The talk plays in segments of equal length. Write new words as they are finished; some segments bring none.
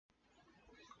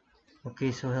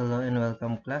Okay, so hello and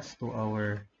welcome class to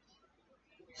our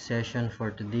session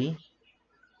for today.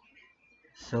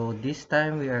 So this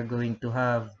time we are going to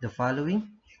have the following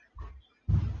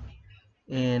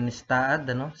in Staad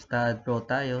Pro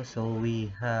tayo. So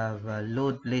we have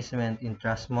load placement in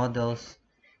truss models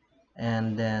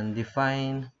and then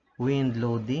define wind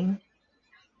loading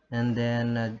and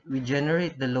then we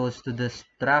generate the loads to the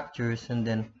structures and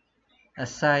then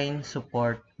assign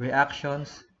support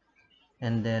reactions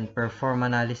and then perform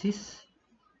analysis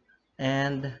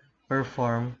and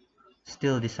perform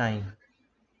steel design.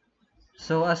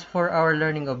 So as for our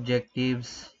learning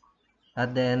objectives,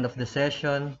 at the end of the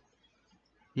session,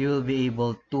 you will be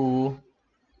able to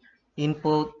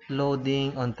input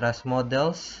loading on truss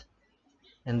models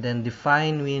and then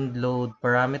define wind load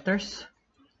parameters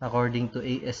according to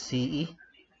ASCE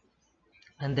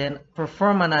and then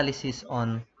perform analysis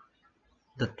on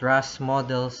the truss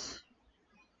models,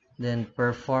 then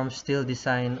perform steel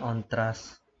design on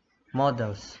truss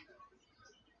models.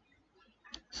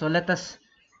 So let us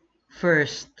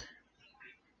first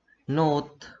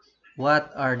note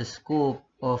what are the scope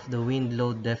of the wind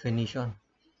load definition.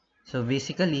 So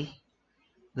basically,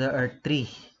 there are three.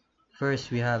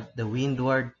 First, we have the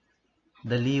windward,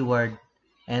 the leeward,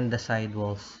 and the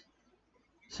sidewalls.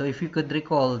 So if you could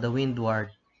recall, the windward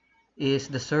is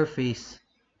the surface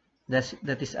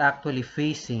that is actually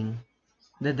facing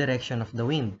the direction of the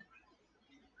wind.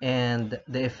 And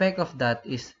the effect of that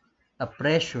is a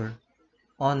pressure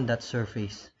on that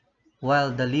surface.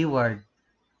 While the leeward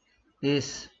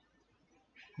is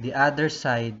the other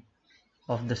side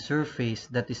of the surface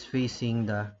that is facing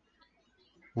the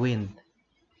wind.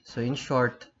 So in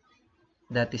short,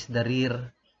 that is the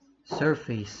rear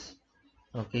surface.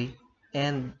 Okay,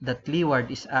 and that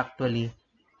leeward is actually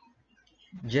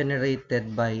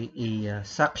generated by a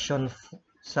suction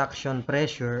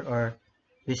pressure, or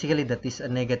basically that is a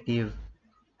negative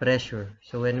pressure.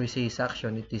 So when we say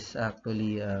suction, it is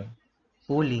actually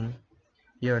pulling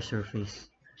your surface.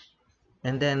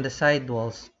 And then the side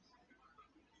walls,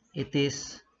 it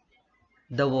is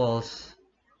the walls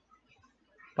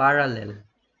parallel,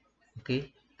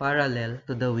 okay, parallel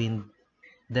to the wind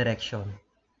direction.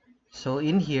 So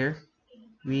in here,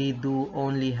 we do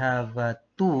only have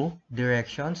two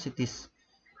directions. It is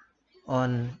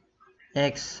on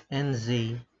X and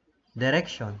Z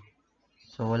direction.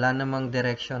 So wala namang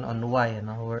direction on Y,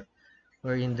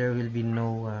 wherein there will be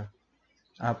no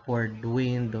upward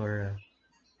wind or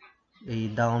a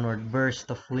downward burst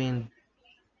of wind.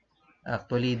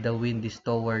 Actually, the wind is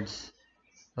towards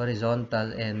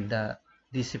horizontal and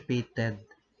dissipated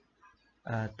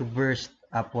to burst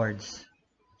upwards.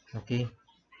 Okay.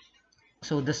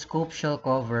 So the scope shall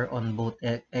cover on both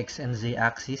X and Z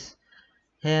axis.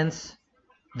 Hence,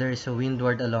 there is a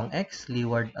windward along X,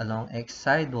 leeward along X,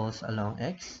 sidewalls along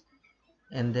X.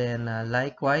 And then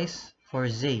likewise for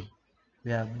Z,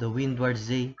 we have the windward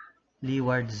Z,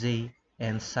 leeward Z,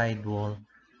 and sidewall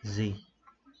Z.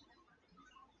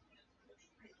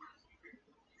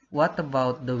 What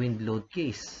about the wind load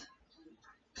case?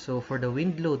 So for the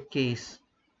wind load case,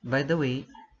 by the way,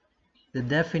 the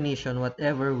definition,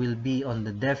 whatever will be on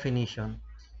the definition,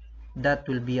 that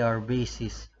will be our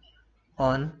basis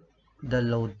on the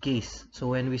load case. So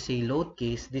when we say load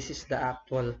case, this is the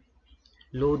actual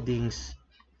loadings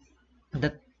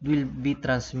that will be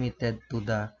transmitted to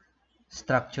the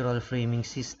structural framing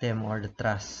system or the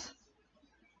truss.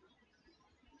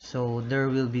 So there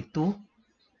will be two,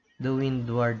 the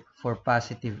windward for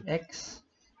positive X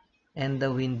and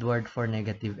the windward for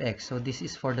negative X. So this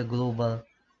is for the global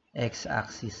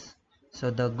X-axis.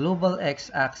 So the global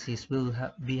X-axis will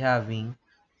be having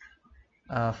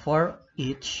for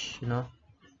each, meron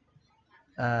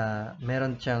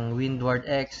siyang windward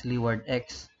X, leeward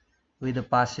X with a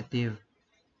positive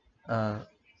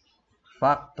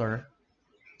factor,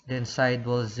 then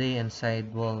sidewall Z and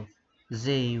sidewall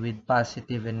Z with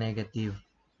positive and negative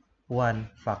 1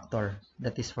 factor.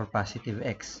 That is for positive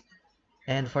X.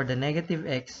 And for the negative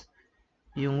X,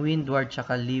 yung windward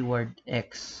tsaka leeward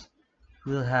X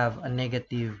will have a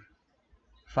negative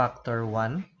factor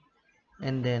 1.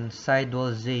 And then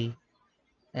sidewall Z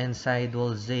and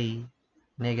sidewall Z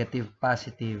negative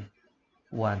positive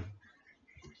 1.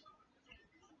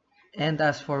 And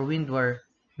as for windward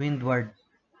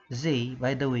Z,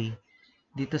 by the way,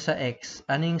 dito sa X,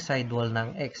 ano yung sidewall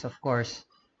ng X? Of course,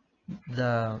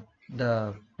 the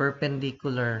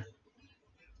perpendicular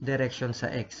direction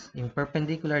sa X. Yung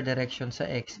perpendicular direction sa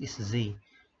X is Z.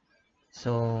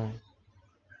 So,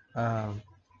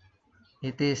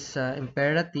 it is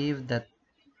imperative that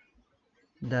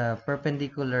the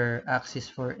perpendicular axis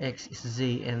for X is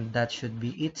Z, and that should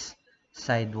be its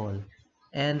sidewall.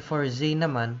 And for Z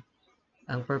naman,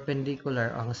 ang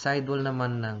perpendicular, ang sidewall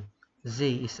naman ng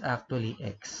Z is actually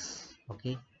X.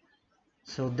 Okay?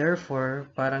 So therefore,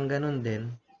 parang ganun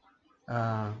din,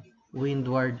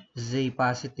 windward Z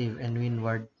positive and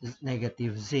windward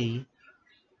negative Z,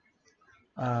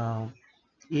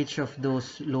 each of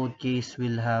those load case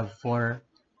will have four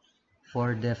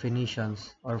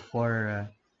definitions or four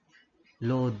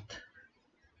load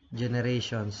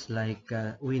generations, like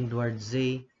windward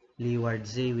Z, leeward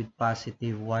Z with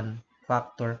positive 1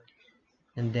 factor,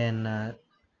 and then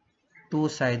 2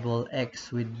 sidewall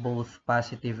X with both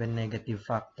positive and negative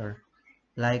factor.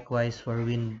 Likewise for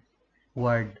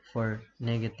windward for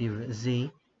negative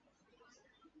Z.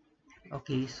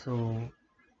 Okay, so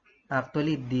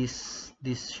actually this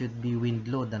should be wind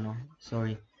load, ano?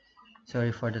 Sorry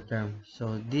for the term.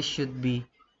 So this should be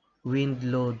wind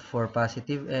load for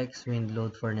positive X, wind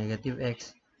load for negative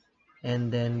X,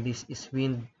 and then this is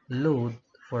wind load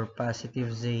for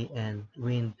positive Z and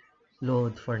wind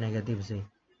load for negative Z.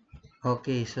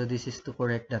 Okay, so this is to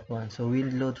correct that one. So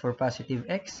wind load for positive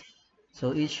X.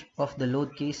 So each of the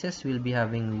load cases will be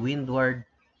having windward,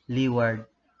 leeward,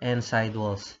 and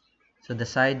sidewalls. So the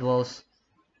sidewalls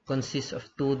consist of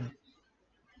two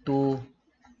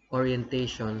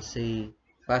orientations, say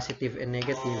positive and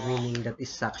negative, meaning that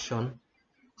is suction,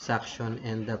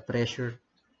 and the pressure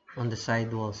on the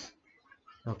sidewalls.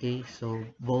 Okay, so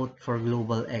both for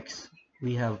global X,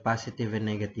 we have positive and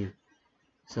negative.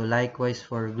 So likewise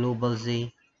for global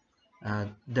Z,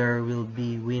 there will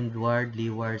be windward,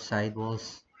 leeward,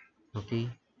 sidewalls, okay,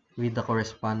 with the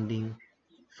corresponding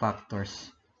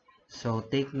factors. So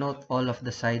take note, all of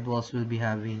the sidewalls will be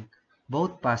having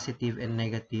both positive and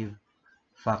negative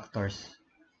factors.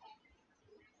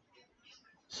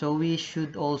 So we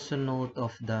should also note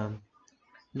of the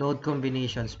load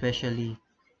combination, especially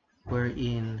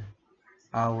wherein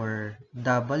our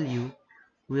W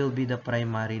will be the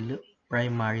primary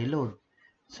load.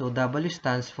 So W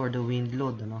stands for the wind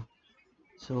load, no?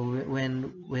 So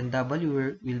when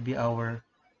W will be our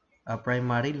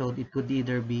primary load, it could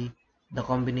either be the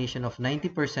combination of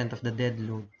 90% of the dead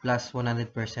load plus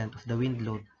 100% of the wind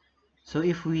load. So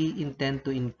if we intend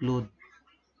to include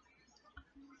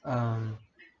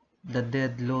the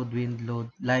dead load, wind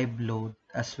load, live load,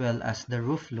 as well as the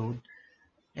roof load,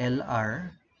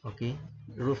 LR, okay,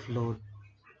 roof load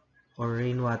or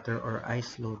rainwater or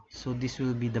ice load. So this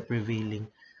will be the prevailing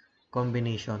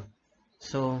combination.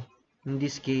 So in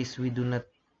this case, we do not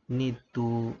need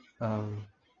to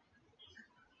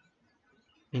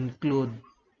include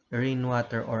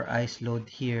rainwater or ice load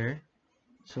here.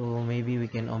 So maybe we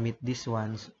can omit these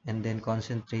ones and then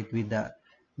concentrate with the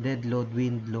dead load,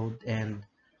 wind load, and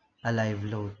a live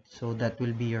load. So that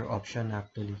will be your option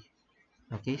actually.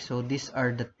 Okay, so these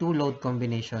are the two load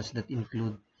combinations that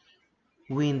include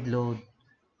wind load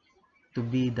to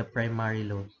be the primary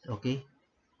load. Okay,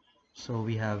 so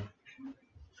we have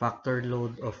factor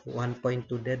load of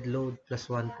 1.2 dead load plus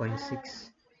 1.6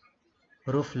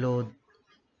 roof load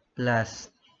plus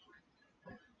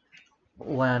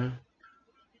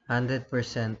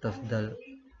 100% of the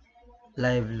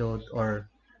live load or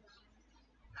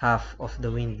half of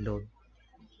the wind load.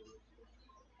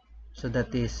 So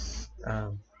that is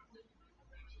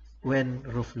when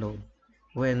roof load,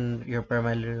 when your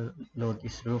primary load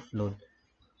is roof load.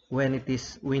 When it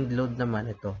is wind load naman,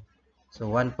 ito, so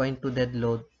 1.2 dead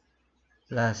load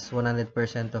plus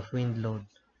 100% of wind load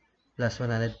plus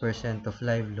 100% of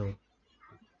live load.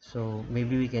 So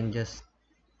maybe we can just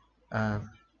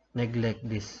neglect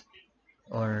this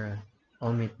or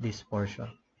omit this portion.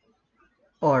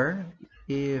 Or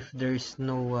if there's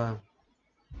no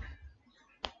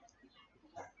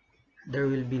there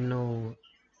will be no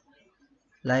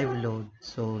live load,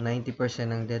 so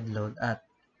 90% ng dead load at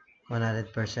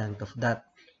 100% of that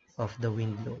of the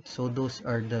wind load. So those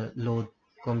are the load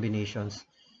combinations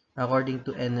according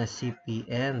to NSCP,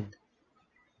 and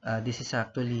this is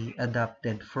actually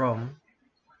adapted from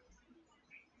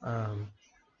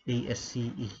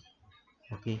ASCE.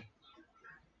 Okay,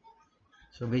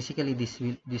 so basically this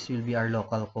will be our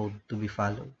local code to be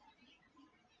followed.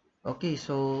 Okay,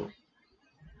 so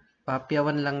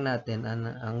papyawan lang natin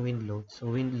ang wind load. So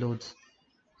wind loads,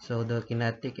 so the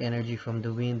kinetic energy from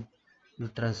the wind will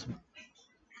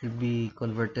be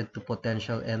converted to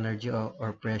potential energy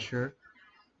or pressure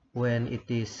when it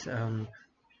is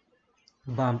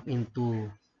bumped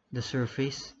into the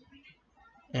surface,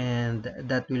 and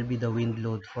that will be the wind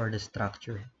load for the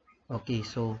structure. Okay,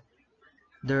 so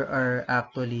there are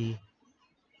actually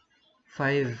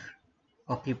 5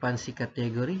 occupancy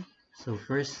category. So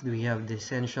first, we have the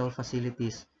essential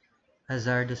facilities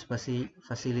hazardous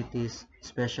facilities,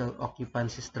 special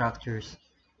occupancy structures,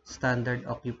 standard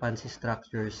occupancy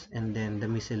structures, and then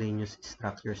the miscellaneous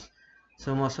structures.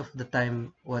 So most of the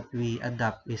time, what we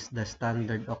adopt is the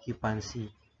standard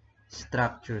occupancy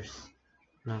structures,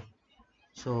 no?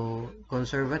 So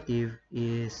conservative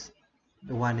is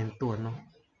the 1 and 2, no?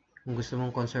 Kung gusto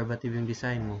mong conservative yung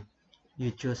design mo,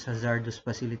 you choose hazardous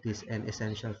facilities and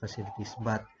essential facilities.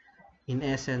 But in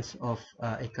essence of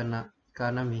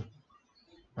economy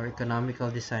or economical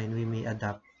design, we may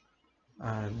adapt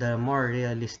the more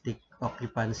realistic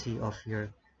occupancy of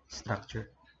your structure.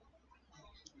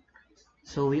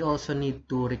 So we also need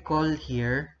to recall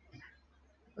here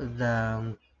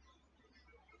the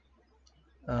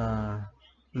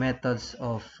methods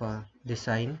of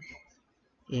design.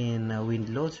 In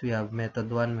wind loads, we have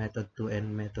method 1, method 2,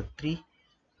 and method 3.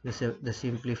 The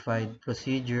simplified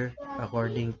procedure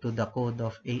according to the code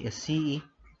of ASCE.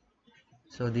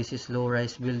 So this is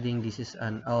low-rise building. This is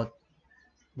an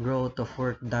outgrowth of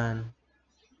work done,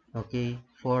 okay,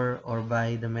 for or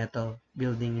by the metal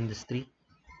building industry.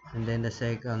 And then the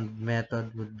second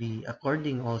method would be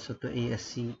according also to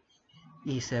ASCE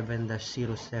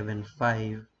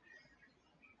E7-075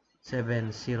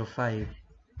 705,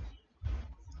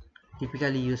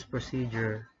 typically used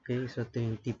procedure. Okay, so ito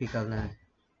yung typical na.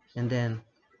 And then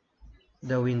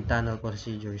the wind tunnel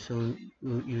procedure. So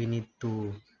you need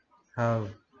to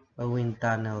have a wind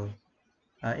tunnel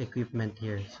equipment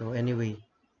here. So anyway,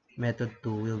 method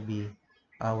 2 will be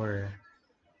our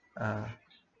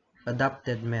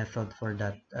adapted method for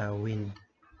that wind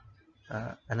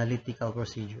analytical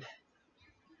procedure.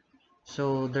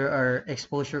 So there are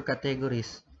exposure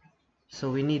categories.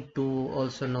 So we need to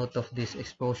also note of this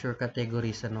exposure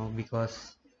categories,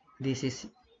 because this is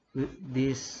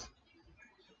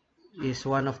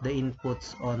one of the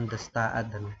inputs on the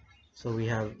STAAD. So we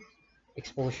have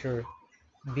exposure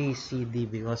B, C, D,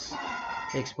 because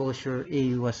exposure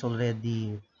A was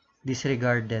already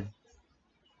disregarded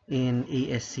in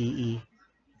ASCE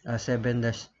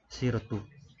 7-02.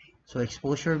 So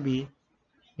exposure B,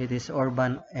 it is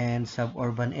urban and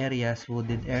suburban areas,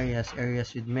 wooded areas,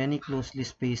 areas with many closely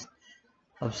spaced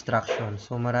obstructions.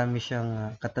 So marami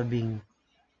siyang katabing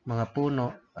mga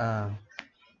puno,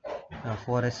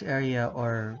 forest area,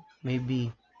 or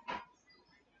maybe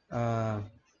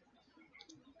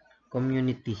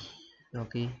community,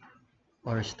 okay,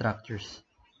 or structures.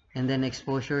 And then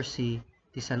exposure C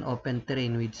is an open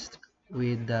terrain with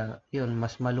yun,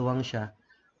 mas maluwang siya,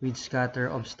 with scatter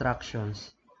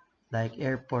obstructions like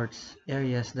airports,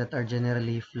 areas that are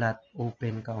generally flat,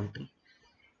 open country.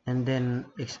 And then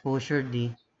exposure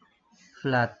D,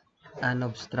 flat,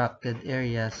 unobstructed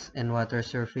areas and water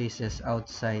surfaces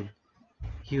outside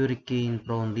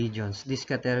hurricane-prone regions. This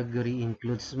category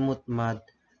includes smooth mud,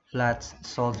 flats,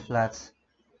 salt flats,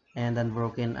 and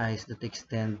unbroken ice that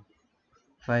extend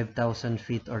 5,000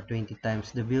 feet or 20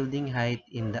 times the building height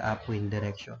in the upwind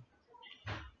direction.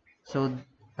 So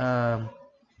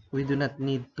we do not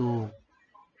need to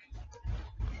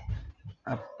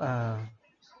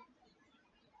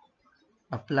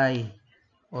apply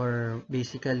or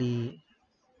basically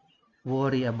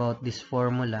worry about this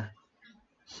formula.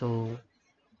 So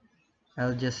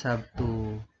I'll just have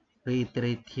to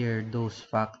reiterate here those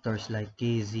factors like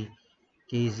KZ,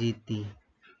 KZT,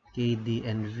 KD,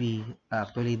 and V.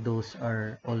 Actually, those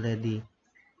are already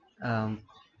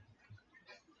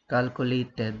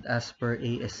calculated as per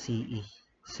ASCE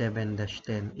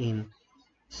 7-10 in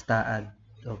STAAD.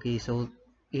 Okay, so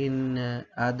in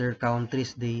other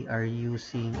countries, they are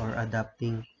using or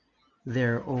adapting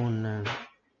their own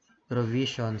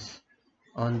provisions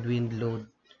on wind load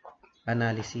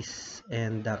analysis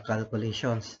and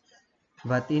calculations.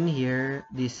 But in here,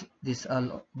 these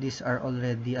are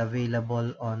already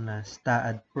available on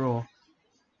STAAD Pro.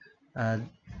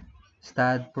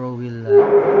 STAAD Pro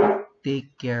will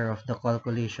take care of the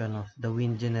calculation of the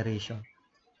wind generation.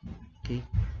 Okay.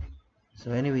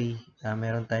 So anyway,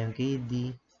 meron tayong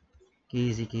KD,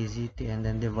 KZ, KZT, and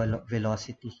then the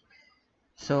velocity.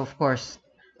 So of course,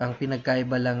 ang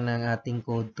pinagkaiba lang ng ating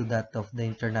code to that of the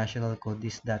international code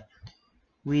is that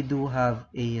we do have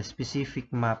a specific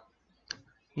map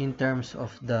in terms of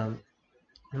the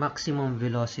maximum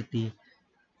velocity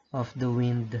of the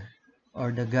wind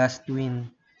or the gust wind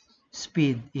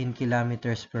speed in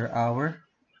kilometers per hour.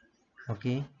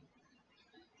 Okay,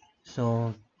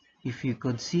 so if you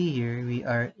could see here, we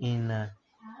are in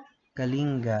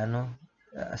Kalinga,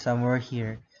 somewhere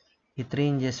here. It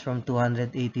ranges from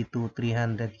 280 to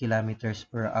 300 kilometers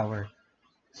per hour.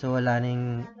 So wala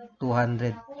ning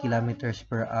 200 kilometers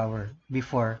per hour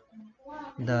before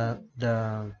the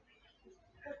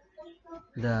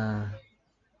the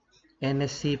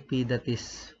NSCP that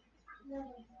is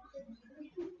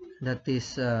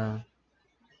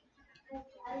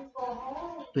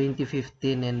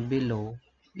 2015 and below,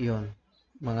 yon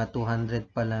mga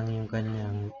 200 pa lang yung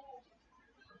kanyang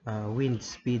wind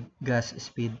speed, gust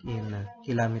speed in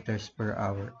kilometers per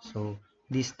hour. So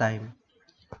this time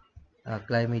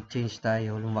climate change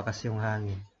tayo, lumakas yung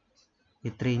hangin.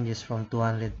 It ranges from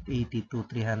 280 to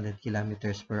 300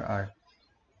 kilometers per hour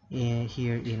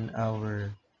here in our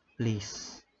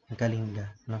place, Kalinga,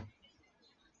 no?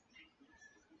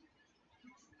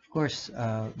 Of course,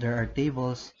 there are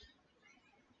tables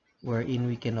wherein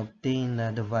we can obtain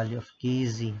the value of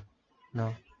KZ,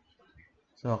 no?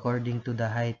 So according to the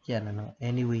height yan, ano?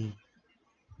 Anyway,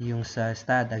 yung sa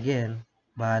stat, again,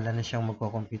 bahala na siyang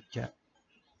magko-compute dyan.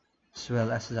 As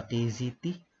well as the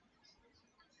KZT.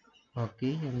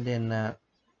 Okay, and then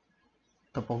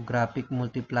topographic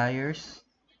multipliers.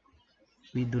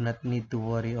 We do not need to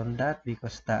worry on that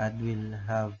because TAAD will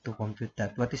have to compute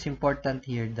that. What is important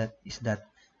here is that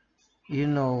you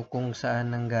know kung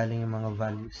saan nanggaling yung mga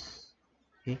values.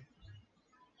 Okay?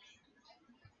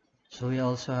 So we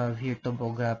also have here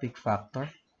topographic factor.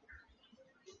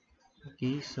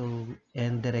 Okay, so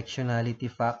and directionality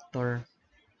factor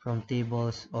from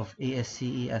tables of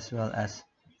ASCE as well as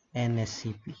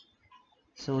NSCP.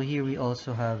 So here we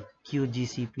also have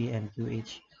QGCP and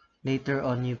QH. Later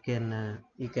on you can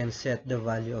set the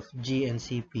value of G and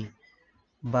CP.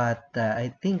 But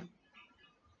I think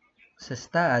sa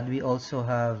STAAD we also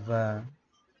have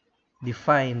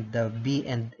defined the B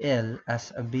and L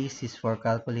as a basis for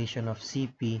calculation of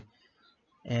CP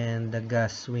and the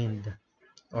gas wind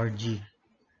or G.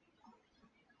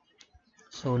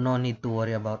 So no need to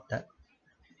worry about that.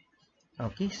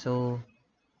 Okay, so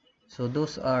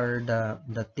those are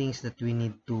the things that we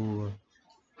need to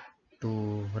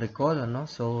recall, no?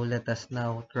 So let us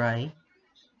now try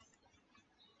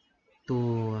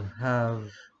to have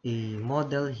a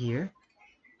model here.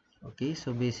 Okay,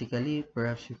 so basically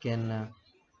perhaps you can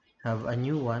have a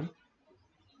new one.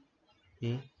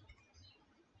 Okay,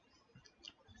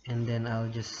 and then I'll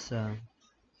just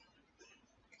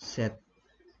set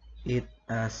it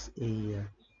as a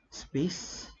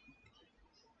space.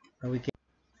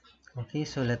 Okay,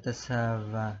 so let us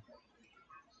have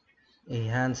a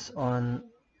hands-on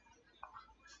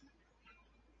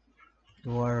to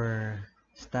our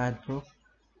staadtru.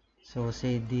 So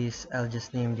say this, I'll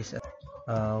just name this as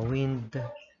windward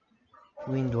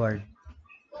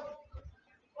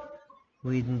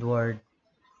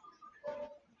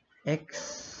X.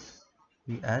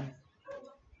 We add,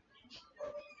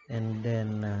 and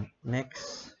then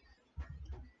next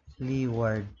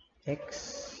leeward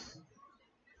X.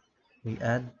 We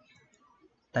add.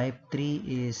 Type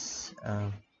 3 is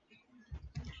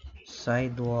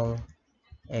sidewall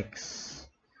X.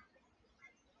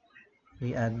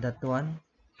 We add that one,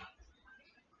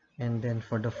 and then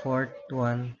for the fourth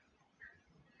one,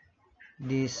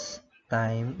 this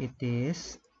time it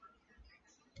is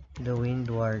the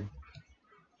windward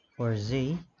for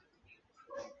Z.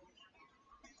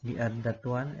 We add that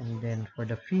one, and then for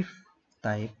the fifth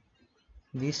type,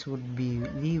 this would be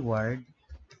leeward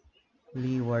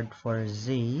for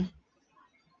Z.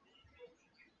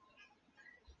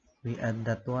 We add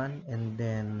that one, and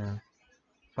then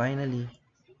finally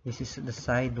this is the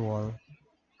sidewall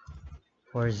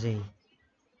for Z.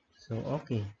 So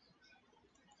okay,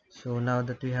 so now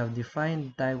that we have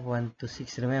defined type 1 to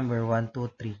 6, remember 1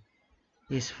 2 3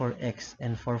 is for X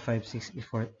and 4 5 6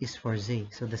 is for Z.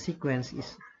 So the sequence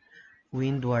is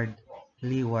windward,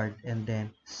 leeward, and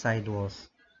then sidewalls.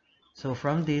 So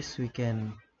from this we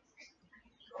can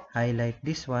highlight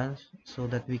this one so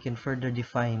that we can further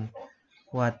define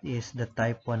what is the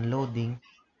type 1 loading,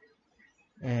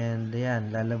 and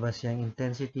yan, lalabas yung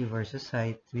intensity versus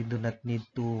height. We do not need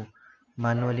to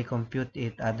manually compute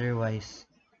it, otherwise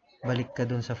balik ka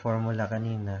dun sa formula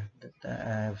kanina that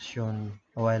I've shown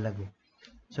a while ago.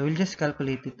 So we'll just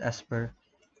calculate it as per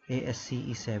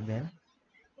ASCE 7.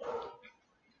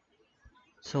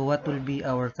 So what will be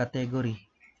our category?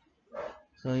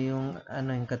 So yung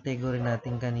yung category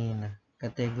natin kanina,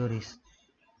 categories,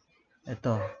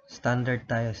 ito, standard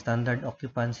tayo, standard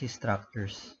occupancy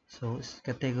structures. So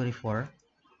category 4.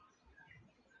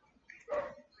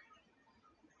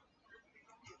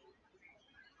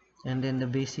 And then the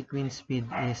basic wind speed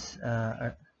is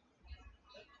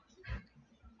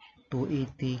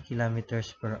 280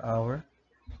 kilometers per hour.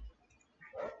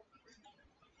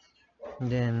 And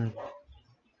then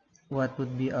what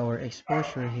would be our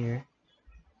exposure here?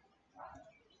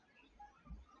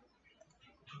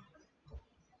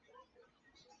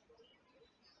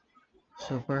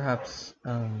 So perhaps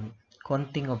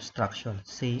konting obstruction,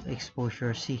 say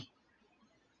exposure C.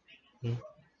 Okay,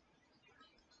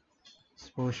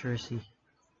 exposure C.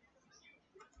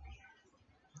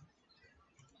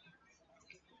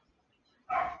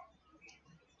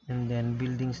 And then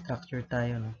building structure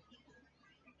tayo, no?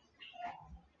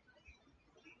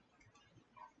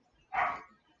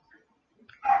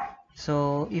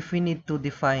 So if we need to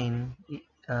define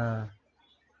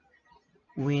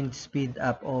wind speed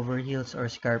up over hills or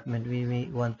escarpment, we may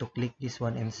want to click this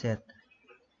one and set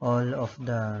all of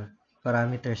the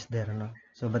parameters there, no?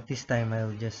 So but this time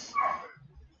I'll just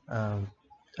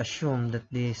assume that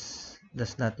this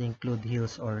does not include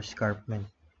hills or escarpment.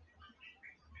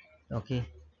 Okay,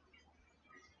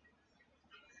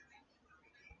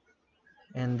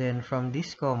 and then from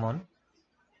this common,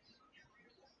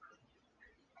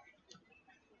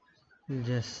 we'll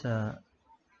just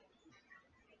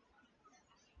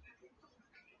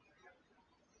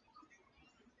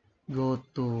go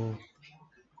to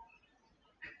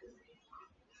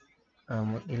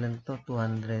ilan to,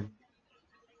 280.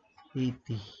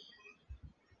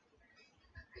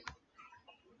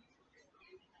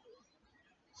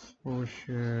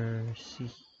 Exposure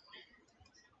C.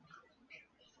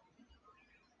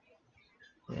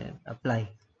 Then apply.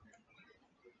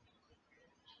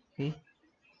 Okay,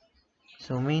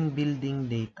 so main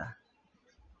building data.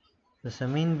 So sa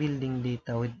main building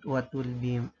data, with what will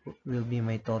be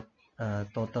my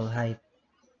total height.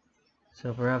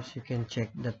 So perhaps you can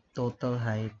check the total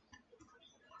height.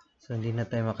 So hindi na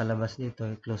tayo makalabas dito,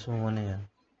 i-close mo muna yan.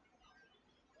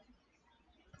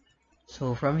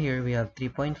 So from here we have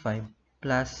 3.5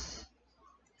 plus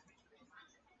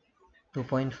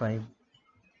 2.5,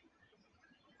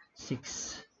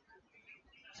 6.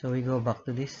 So we go back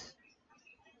to this.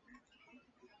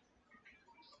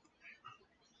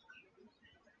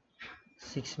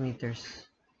 Six meters.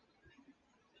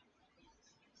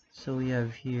 So we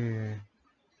have here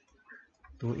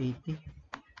 280.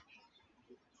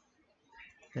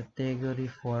 Category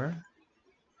 4.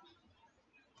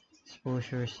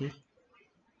 Exposure C.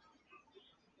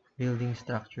 Building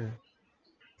structure.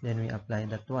 Then we apply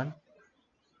that one.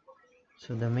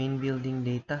 So the main building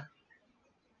data,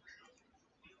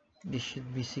 this should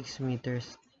be 6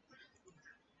 meters.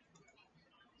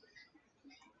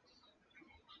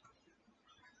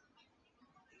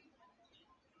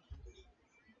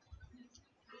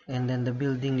 And then the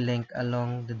building length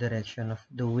along the direction of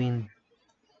the wind,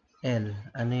 L.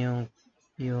 Ano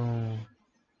yung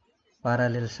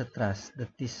parallel sa truss,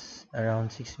 that is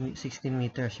around 16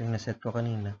 meters yung naset ko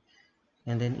kanina.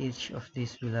 And then each of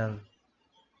these will have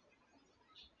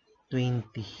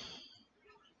 20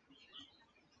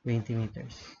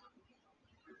 meters.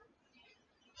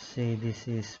 Say this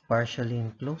is partially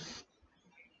enclosed.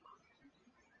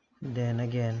 Then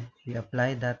again, we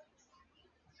apply that.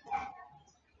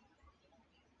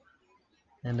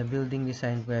 And the building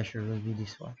design pressure will be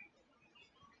this one.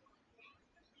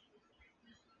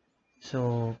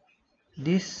 So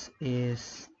this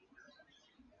is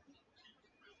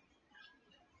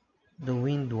the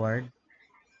windward.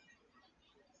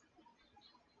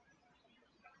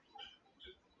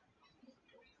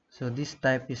 So this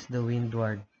type is the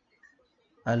windward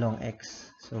along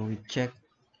X. So we check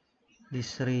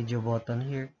this radio button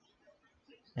here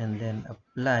and then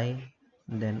apply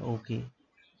and then OK.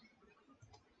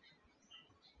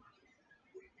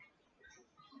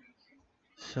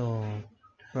 So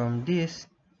from this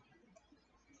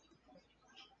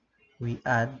we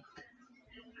add.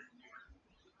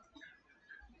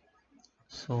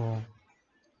 So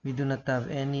we do not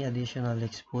have any additional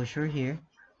exposure here.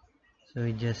 So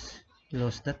we just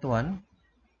close that one.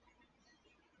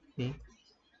 Okay.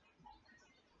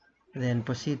 Then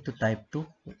proceed to type 2.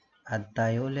 Add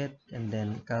tayo ulit and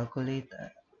then calculate.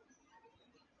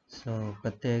 So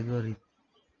category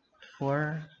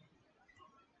 4.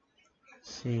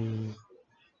 Say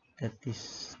that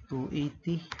is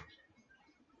 280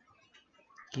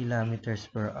 kilometers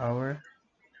per hour.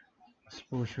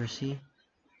 Exposure C.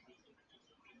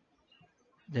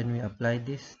 Then we apply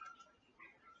this.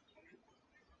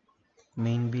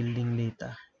 Main building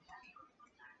data.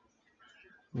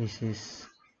 This is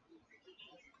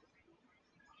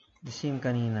the same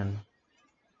kaninan.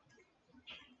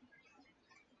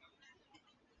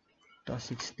 To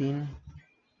 16.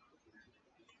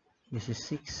 This is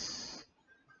 6.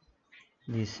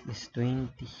 This is 20.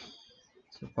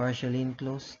 So partially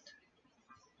enclosed.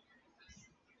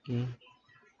 Okay.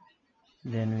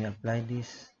 Then we apply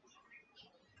this.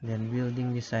 Then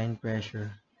building design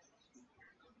pressure.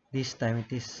 This time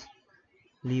it is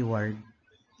leeward.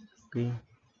 Okay.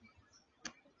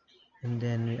 and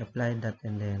then we apply that,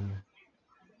 and then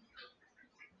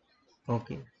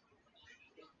okay.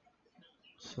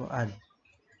 So add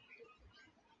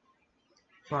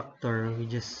factor, we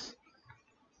just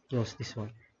close this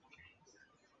one.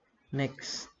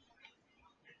 Next,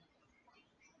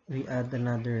 we add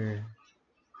another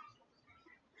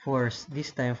force,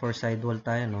 this time for sidewall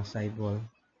tayo, no? Sidewall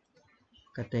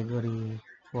category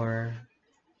for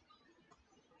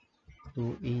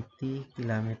 280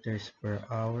 kilometers per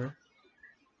hour,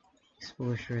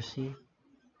 exposure C,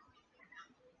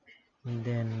 and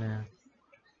then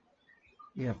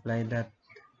we apply that.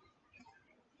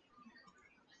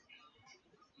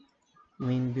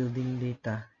 Main building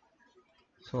data,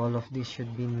 so all of this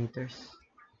should be in meters.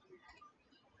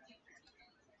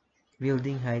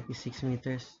 Building height is 6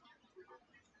 meters,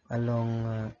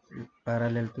 along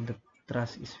parallel to the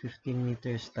truss is 15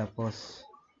 meters, tapos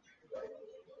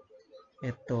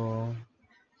ito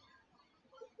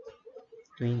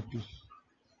 20.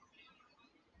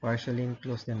 Partially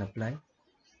enclosed, then apply.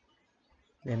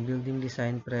 Then building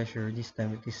design pressure, this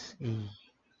time it is a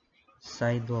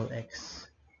sidewall X.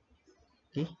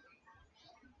 Okay,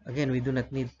 again, we do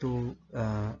not need to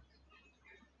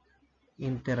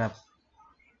interrupt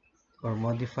or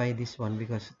modify this one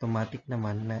because automatic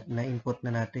naman na input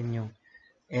na natin yung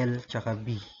L tsaka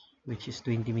B, which is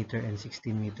 20 meter and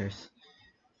 16 meters,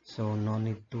 so no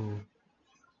need to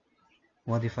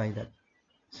modify that.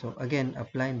 So again,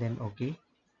 apply and then okay,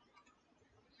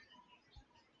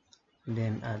 and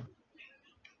then add.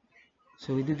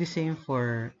 So we do the same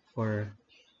for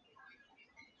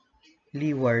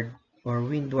leeward or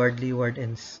windward, leeward,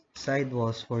 and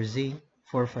sidewalls for Z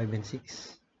 4, 5, and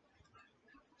 6.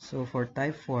 So for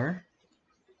type 4,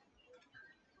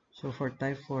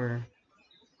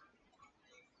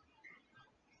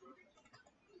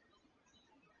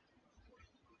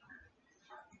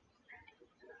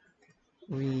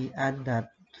 we add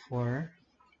that for,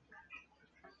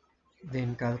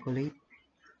 then calculate.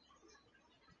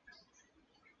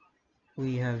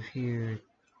 We have here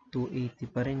 280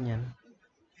 pa rin yan,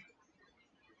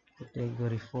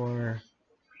 category 4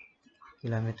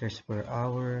 kilometers per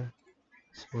hour,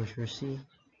 exposure C.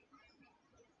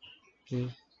 Okay,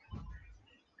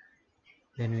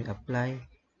 then we apply.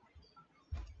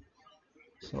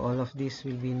 So all of this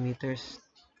will be in meters.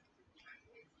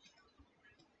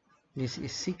 This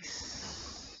is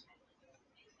 6,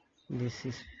 this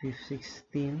is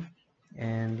 16,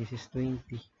 and this is 20.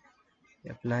 We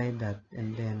apply that,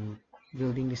 and then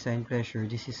building design pressure,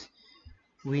 this is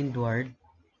windward,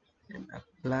 and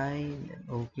apply, and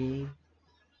okay,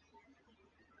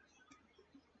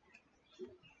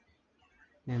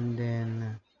 and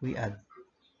then we add.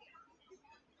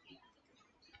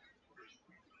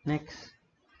 Next,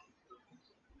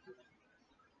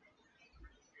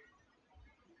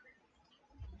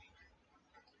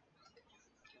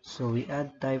 so we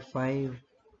add type 5,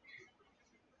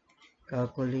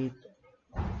 calculate,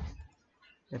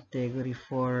 category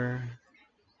 4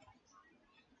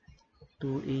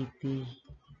 280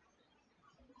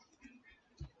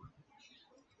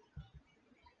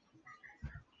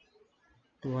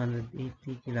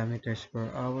 280 kilometers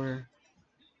per hour,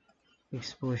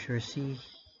 exposure C.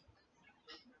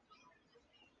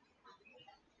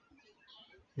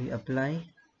 We apply.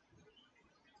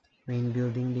 Main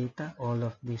building data, all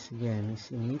of this again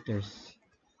is in meters.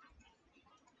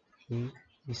 Okay,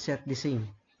 we set the same.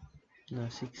 No,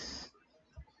 6,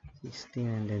 16,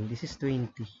 and then this is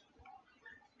 20.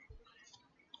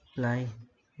 Apply,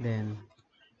 then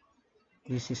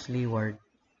this is leeward.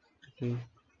 Okay,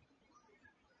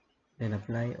 then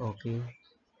apply, okay,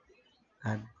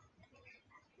 add,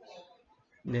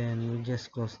 then we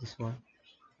just close this one.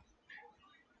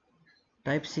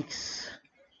 Type 6,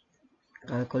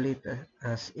 calculate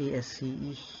as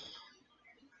ASCE,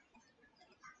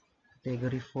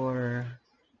 category 4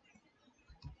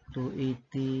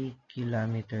 280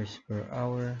 kilometers per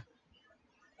hour,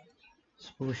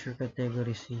 exposure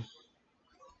category C.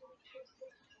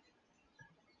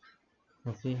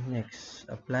 Okay, next,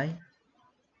 apply.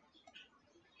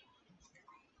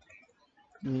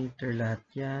 Meter lahat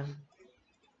yan.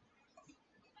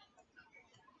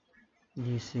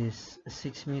 This is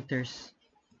 6 meters.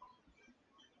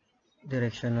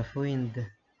 Direction of wind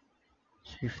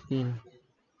is 15.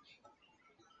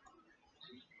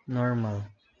 Normal.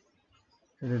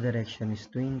 So the direction is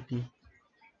 20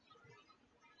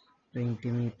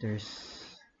 meters.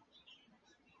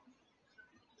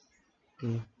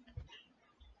 Okay.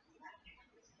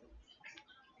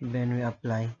 Then we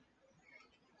apply.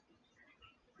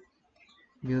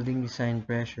 Building design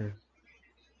pressure.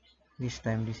 This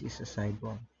time this is a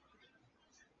sidewall.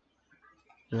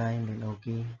 apply, and then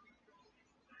okay,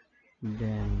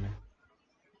 then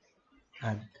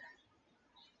add.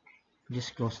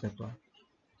 Just close that one.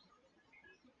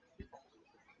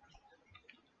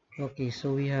 Okay,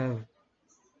 so we have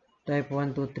type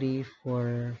 1, 2, 3,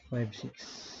 4, 5,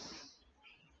 6.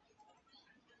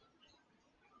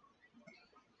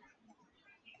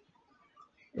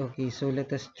 Okay, so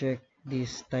let us check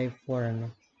this type 4,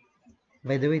 ano.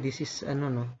 By the way, this is ano,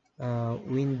 no,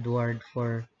 windward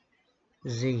for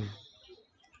Z.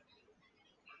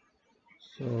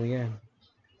 So yeah,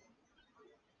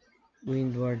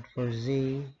 windward for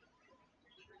Z,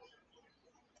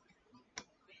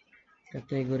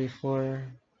 category 4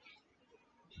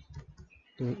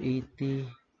 to 80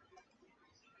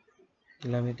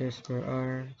 kilometers per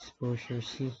hour, exposure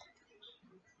C.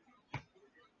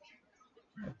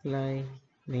 Apply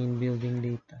main building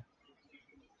data.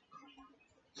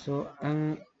 So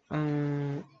ang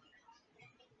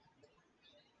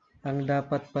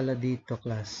dapat pala dito,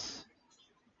 class,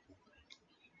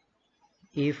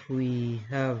 if we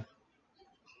have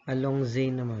along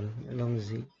Z naman, along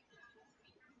Z,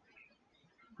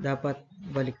 dapat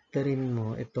baliktarin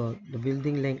mo ito, the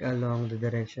building length along the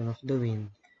direction of the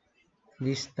wind.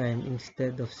 This time,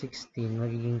 instead of 16,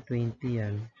 magiging 20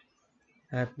 yan,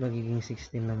 at magiging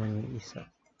 16 naman yung isa.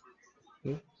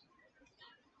 Okay?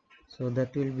 So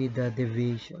that will be the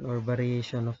deviation or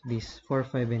variation of this 4,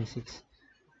 5, and 6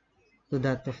 to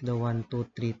that of the 1, 2,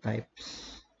 3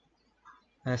 types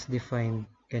as defined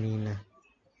kanina.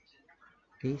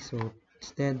 Okay, so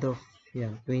instead of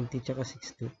yan, 20 tsaka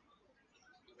 60,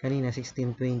 kanina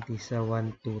 16, 20 sa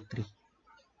 1, 2,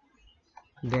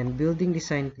 3. Then building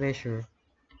design pressure,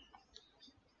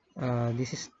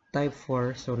 this is type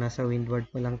 4, so nasa windward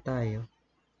pa lang tayo.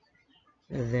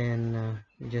 Then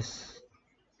just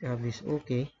have this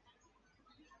okay,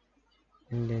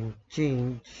 and then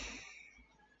change,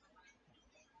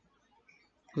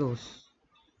 close.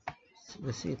 So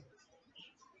that's it.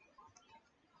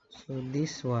 So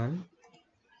this one,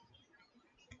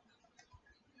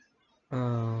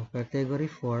 category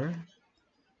 4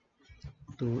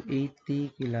 to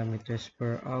 80 kilometers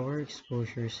per hour,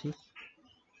 exposure C.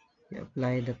 We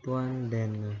apply that one,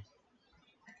 then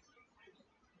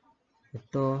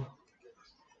ito,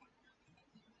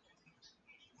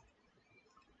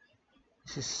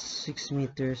 this is 6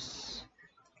 meters.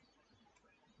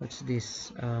 What's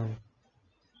this?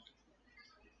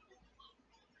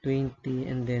 20,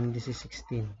 and then this is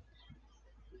 16.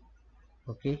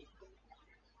 Okay,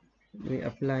 we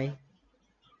apply.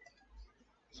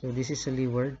 So this is a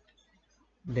leeward,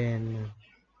 then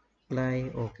apply,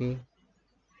 okay,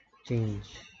 change,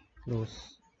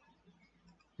 close,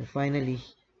 and finally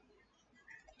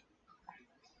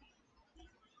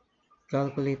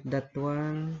calculate that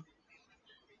one,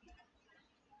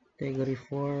 category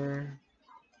 4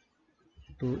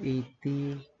 to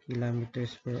 80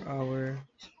 kilometers per hour,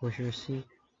 exposure C.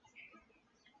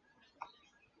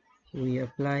 We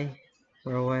apply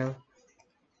for a while,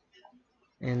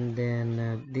 and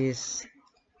then these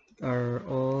are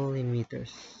all in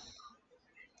meters.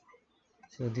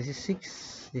 So this is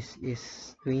 6, this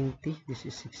is 20, this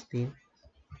is 16.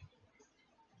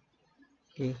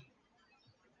 Okay,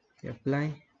 we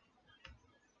apply,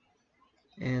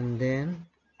 and then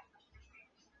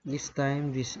this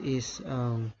time this is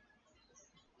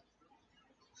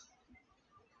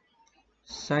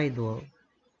sidewall,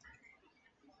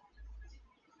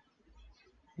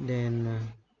 then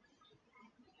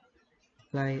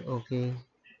apply, okay,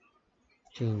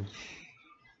 change,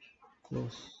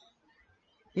 close.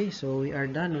 Okay, so we are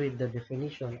done with the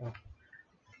definition of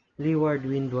leeward,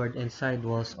 windward, and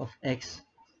sidewalls of X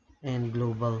and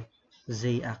global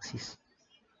Z axis.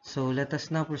 So let us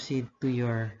now proceed to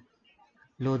your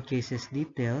load cases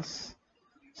details.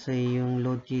 So yung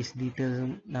load case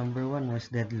detail number 1 was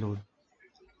dead load.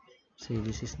 So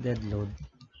this is dead load.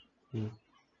 Okay.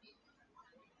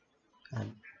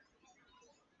 Add.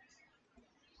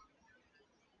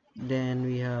 Then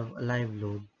we have a live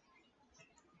load.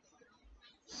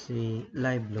 See,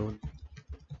 live load.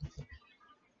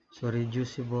 So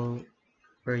reducible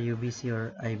per UBC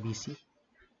or IBC.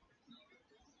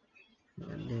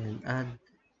 And then add.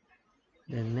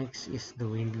 Then next is the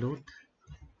wind load.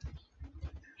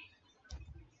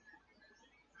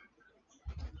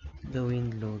 The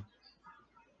wind load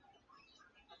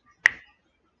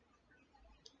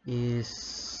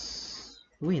is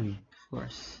wind, of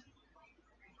course.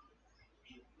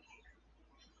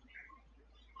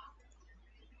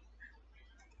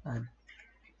 Add.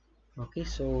 Okay,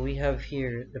 so we have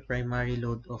here the primary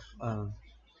load of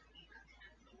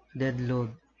dead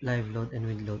load, live load, and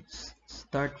wind load.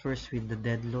 Start first with the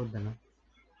dead load. Ano?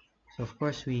 So of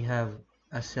course we have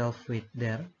a self weight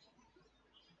there,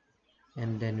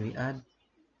 and then we add,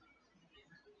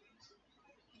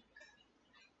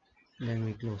 then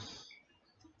we close.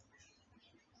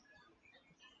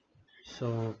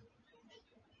 So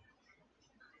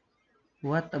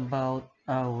what about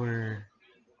our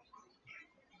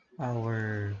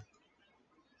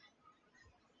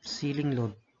ceiling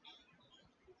load?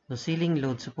 The ceiling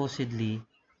load supposedly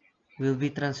will be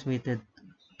transmitted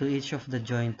to each of the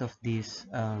joint of this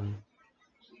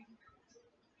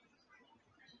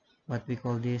what we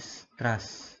call this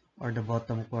truss, or the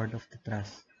bottom chord of the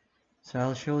truss. So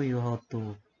I'll show you how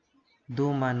to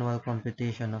do manual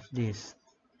computation of this.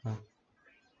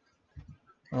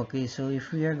 Okay, so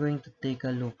if we are going to take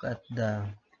a look at the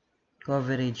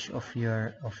coverage of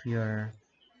your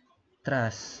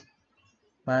truss,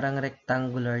 parang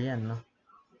rectangular yan, no?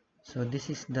 So this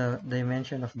is the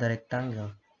dimension of the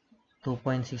rectangle,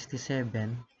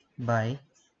 2.67 by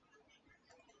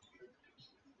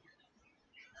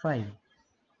 5.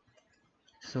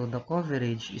 So the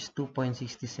coverage is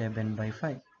 2.67 by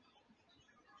 5.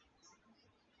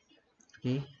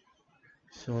 Okay,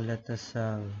 so let us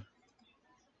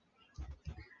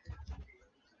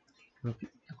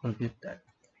compute that.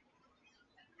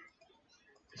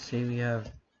 Say we have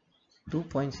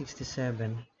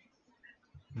 2.67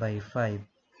 by 5.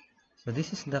 So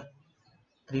this is the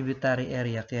tributary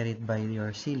area carried by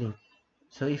your ceiling.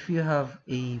 So if you have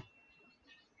a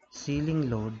ceiling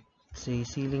load, say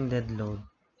ceiling dead load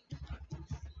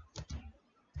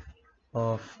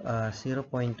of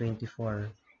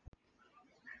 0.24,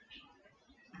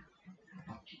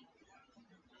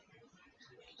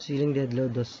 ceiling dead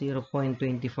load of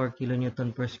 0.24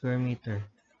 kilonewton per square meter,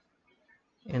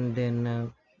 and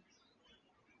then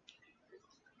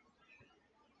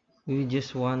we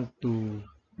just want to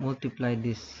multiply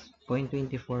this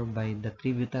 0.24 by the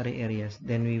tributary areas,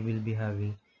 then we will be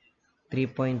having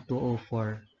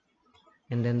 3.204,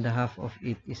 and then the half of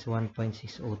it is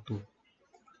 1.602.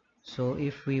 So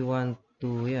if we want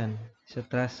to, yan, sa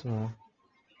truss mo,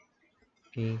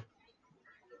 okay,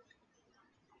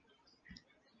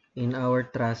 in our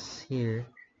truss here,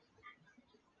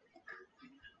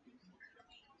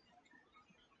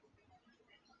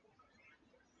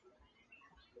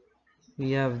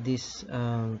 we have this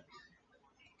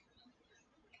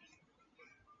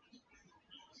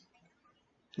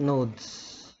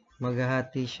nodes,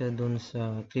 maghahati siya dun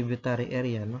sa tributary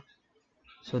area, no?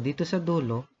 So dito sa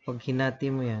dulo, pag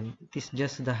hinati mo yan, it is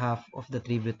just the half of the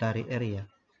tributary area,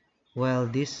 while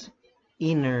these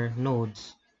inner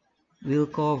nodes will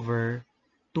cover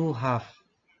two half.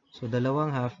 So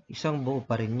dalawang half, isang buo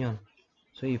pa rin yun.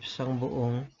 So isang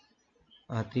buong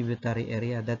tributary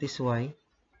area. That is why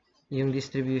yung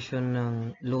distribution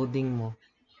ng loading mo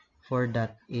for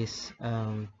that is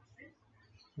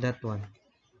that one.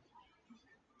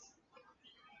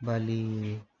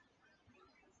 Bali,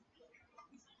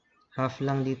 half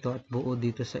lang dito at buo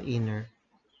dito sa inner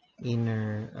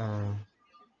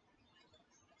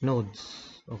nodes.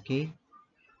 Okay?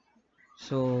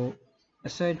 So,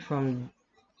 aside from,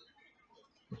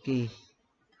 okay,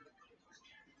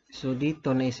 so dito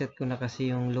naiset ko na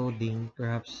kasi yung loading.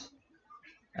 Perhaps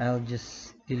I'll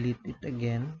just delete it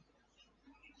again.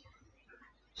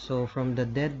 So from the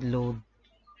dead load,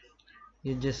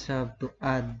 you just have to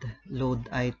add load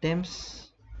items.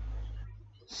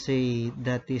 Say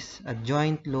that is a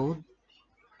joint load.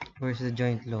 Where's the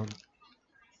joint load?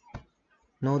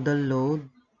 Nodal load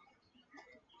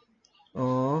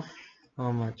of how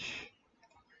much?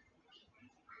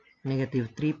 Negative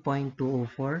 3.204.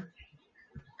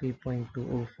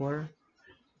 3.204.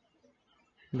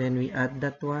 Then we add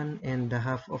that one, and the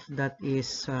half of that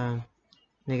is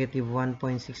negative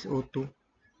 1.602.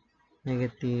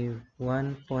 Negative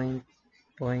 1.602,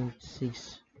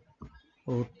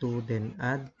 then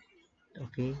add.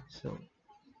 Okay, so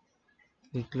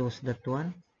we close that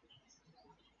one,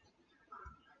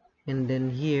 and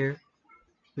then here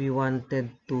we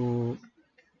wanted to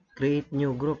create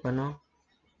new group, ano,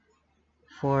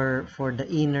 for the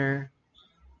inner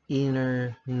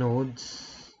nodes.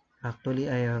 Actually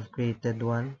I have created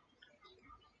one,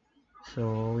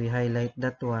 so we highlight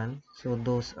that one. So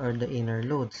those are the inner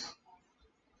loads,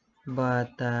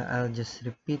 but I'll just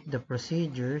repeat the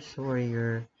procedures for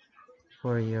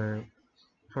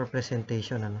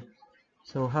presentation, ano.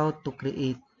 So how to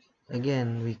create?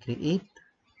 Again, we create,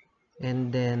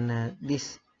 and then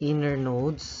these inner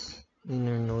nodes,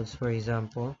 for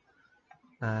example,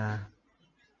 and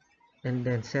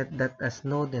then set that as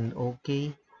node and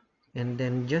OK, and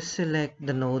then just select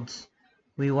the nodes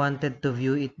we wanted to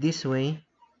view it this way,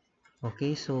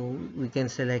 Okay, so we can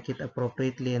select it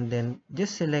appropriately and then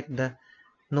just select the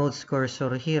nodes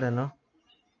cursor here, ano?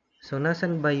 So,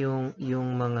 nasan ba yung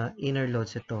mga inner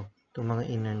nodes ito? Itong mga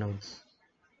inner nodes.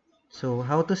 So,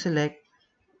 how to select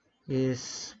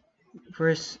is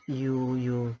first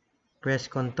you press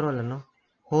control, ano?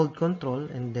 Hold control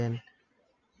and then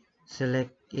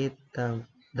select it,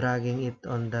 dragging it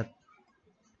on that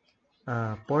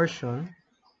portion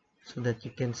so that you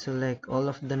can select all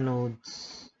of the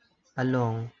nodes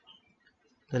along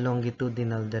the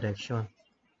longitudinal direction.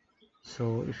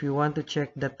 So, if you want to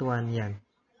check that one, yan.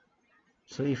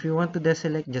 So, if you want to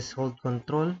deselect, just hold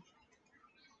control.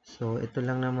 So, ito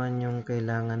lang naman yung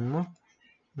kailangan mo,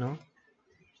 no?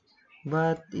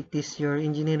 But, it is your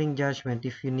engineering judgment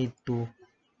if you need to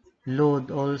load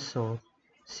also,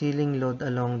 ceiling load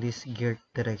along this geared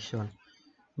direction.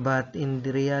 But, in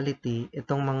the reality,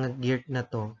 itong mga geared na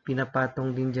to,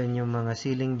 pinapatong din dyan yung mga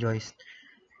ceiling joist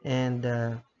and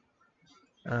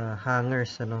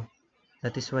hangers, ano?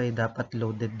 That is why dapat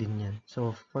loaded din yan.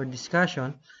 So, for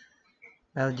discussion,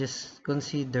 I'll just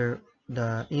consider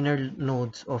the inner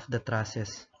nodes of the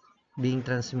trusses being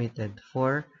transmitted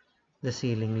for the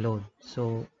ceiling load.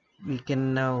 So, we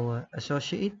can now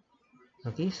associate.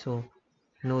 Okay, so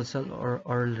nodes are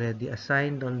already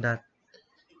assigned on that.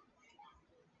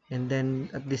 And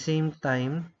then, at the same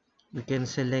time, we can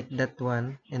select that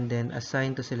one and then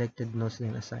assign to selected nodes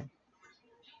then assign.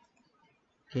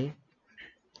 Okay,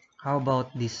 how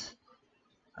about this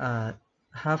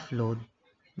half load?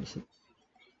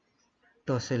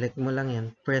 To select mo lang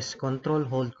yan, press control,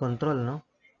 hold control, no?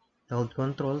 Hold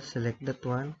control, select that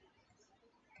one.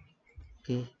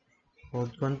 Okay,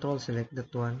 hold control, select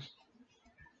that one.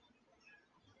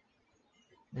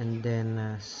 And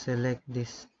then select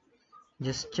this.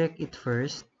 Just check it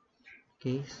first.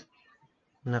 Okay,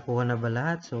 nakuha na ba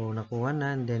lahat? So, nakuha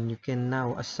na. And then you can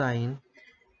now assign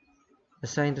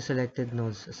to selected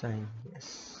nodes, assign.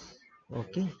 Yes.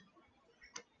 Okay.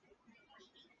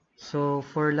 So,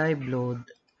 for live load,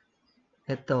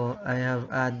 ito, I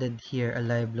have added here a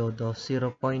live load of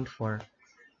 0.4.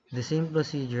 The same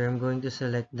procedure, I'm going to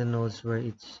select the nodes where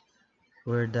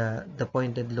the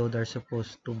pointed load are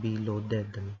supposed to be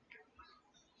loaded.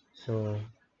 So,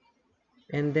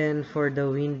 and then for the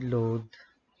wind load,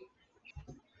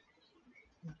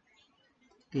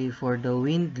 okay, for the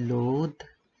wind load,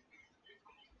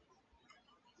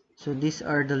 so these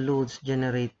are the loads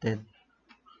generated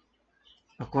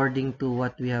according to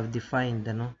what we have defined,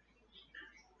 ano?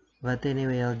 But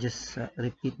anyway, I'll just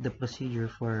repeat the procedure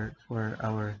for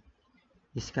our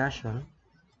discussion.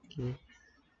 Okay.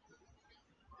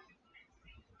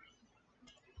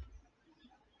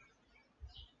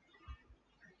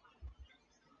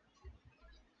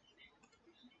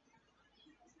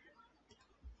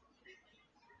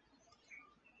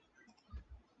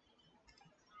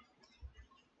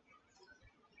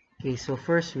 Okay, so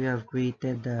first we have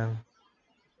created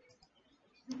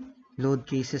load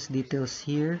cases details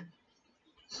here.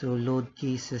 So load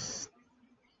cases,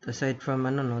 aside from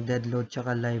dead load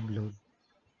tsaka live load.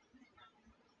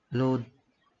 Load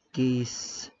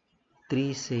case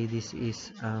 3, say this is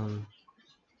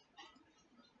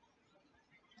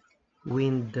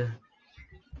wind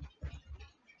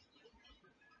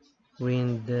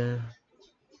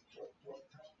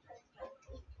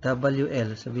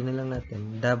WL, sabihin na lang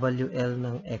natin WL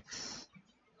ng X.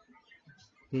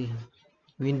 Okay,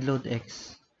 wind load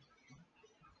X,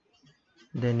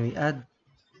 then we add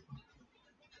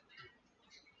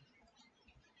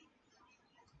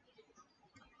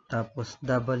tapos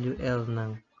WL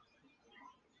ng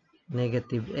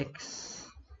negative X,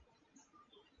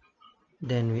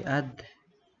 then we add,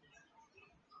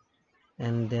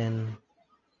 and then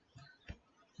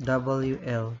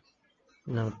WL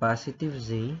ng positive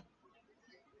Z,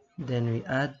 then we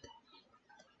add,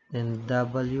 then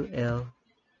WL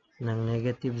ng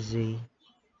negative Z,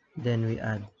 then we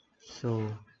add. So,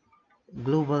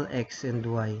 global X and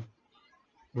Y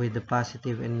with the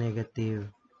positive and negative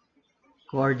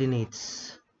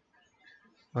coordinates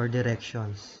or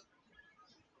directions.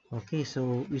 Okay,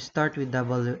 so we start with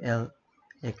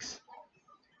WLX.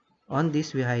 On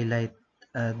this, we highlight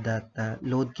that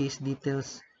load case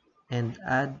details and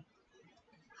add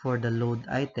for the load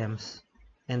items.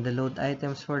 And the load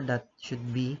items for that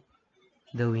should be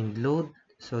the wind load.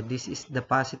 So this is the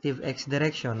positive X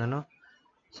direction, ano?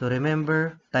 So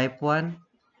remember, type 1.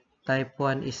 Type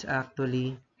 1 is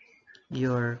actually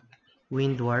your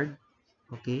windward.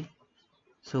 Okay?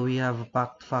 So we have a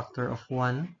factor of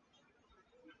 1.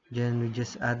 Then we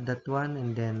just add that one,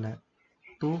 and then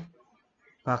 2.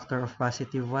 Factor of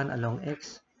positive 1 along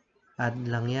X. Add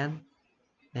lang yan.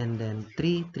 And then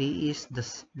 3 is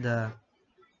the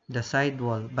side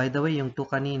wall. By the way, yung 2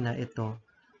 kanina, ito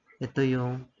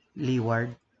yung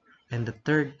leeward. And the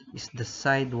third is the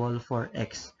side wall for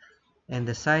x. And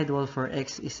the side wall for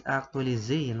x is actually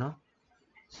z, no?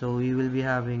 So we will be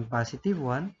having positive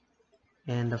 1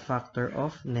 and a factor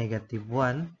of negative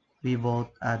 1. We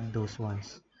both add those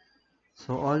ones.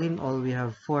 So all in all, we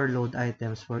have 4 load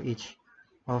items for each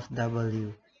of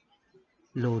W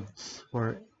loads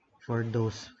for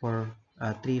those 3,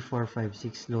 4, 5,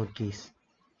 6 load case.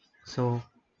 So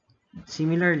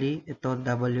similarly, ito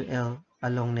WL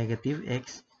along negative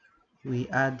x, we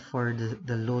add for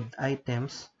the load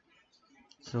items.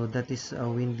 So that is a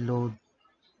wind load,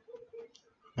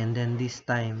 and then this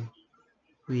time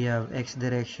we have x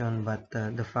direction, but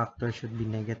the factor should be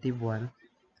negative 1.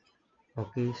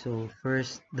 Okay, so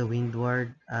first the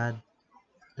windward, add,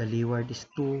 the leeward is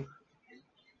 2,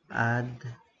 add,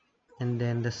 and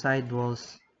then the side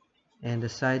walls, and the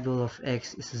side wall of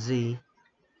x is z,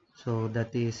 so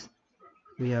that is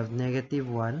we have negative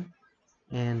 1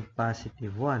 and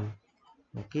positive 1.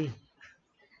 Okay,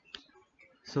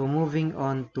 so moving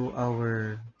on to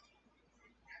our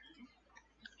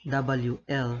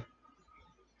WL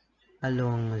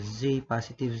along z,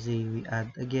 positive z, we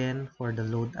add again for the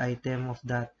load item of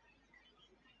that.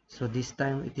 So this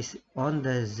time it is on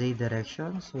the z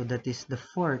direction, so that is the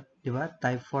fourth, diba?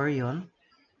 Type 4 yon,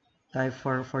 type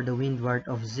 4 for the windward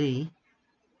of z,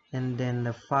 and then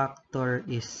the factor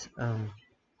is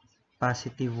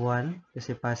positive 1,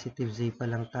 kasi positive z pa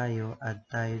lang tayo, add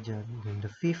tayo dyan. Then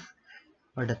the fifth,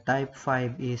 or the type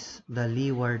 5 is the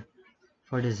leeward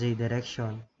for the z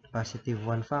direction, positive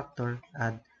 1 factor,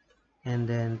 add, and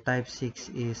then type 6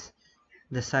 is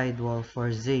the sidewall for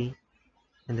z,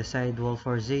 and the sidewall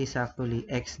for z is actually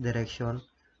x direction.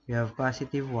 We have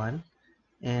positive 1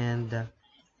 and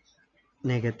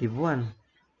negative 1.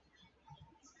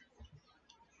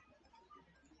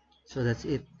 So that's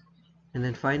it. And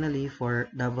then finally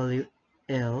for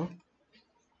WL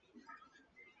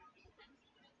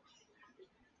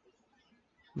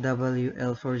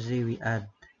for z, we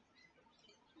add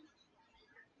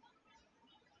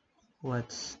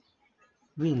what's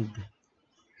wind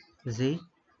z,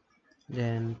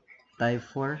 then type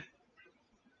 4,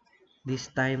 this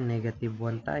time negative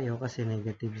 1 tayo kasi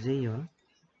negative z yun.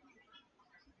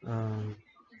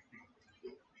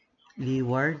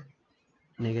 Leeward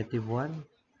negative 1,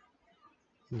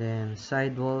 then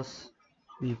sidewalls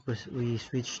we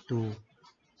switch to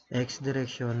x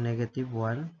direction negative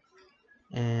 1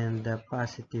 and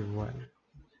positive 1.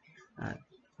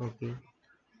 Okay,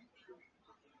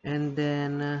 and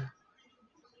then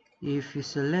if you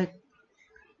select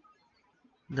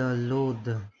the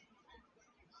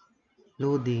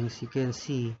loadings, you can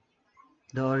see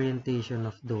the orientation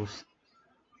of those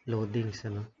loadings,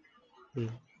 ano? Okay.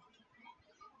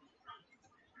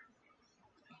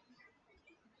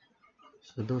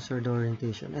 So those are the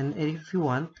orientation, and if you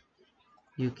want,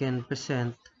 you can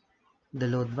present the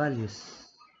load values,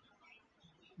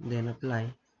 then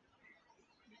apply.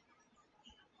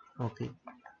 Okay,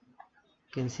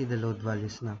 you can see the load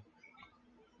values now,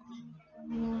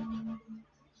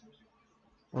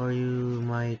 or you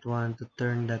might want to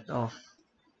turn that off.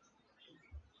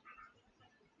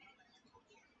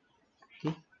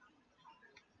 Okay,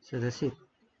 so that's it.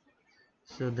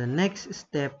 So the next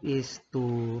step is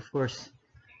to, of course,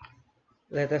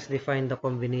 let us define the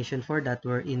combination for that,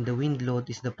 wherein the wind load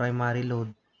is the primary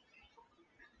load.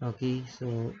 Okay,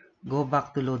 so go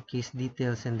back to load case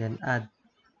details and then add.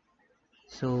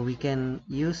 So we can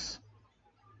use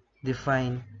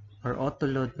define or auto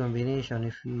load combination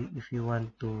if you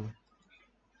want to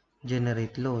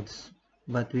generate loads,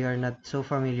 but we are not so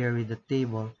familiar with the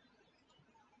table.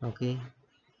 Okay,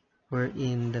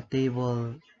 wherein the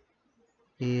table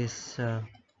is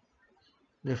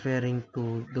referring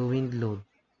to the wind load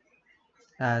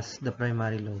as the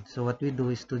primary load. So what we do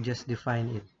is to just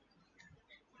define it.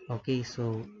 Okay,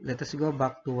 so let us go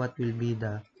back to what will be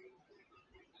the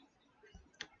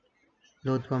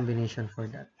load combination for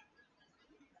that.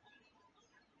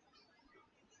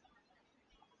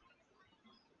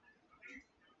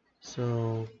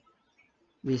 So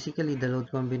basically the load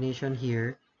combination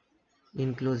here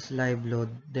includes live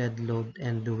load, dead load,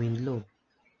 and the wind load.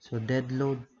 So dead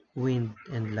load, wind,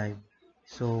 and live.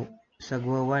 So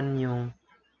sagwa 1 yung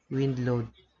wind load,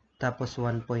 tapos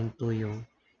 1.2 yung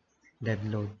dead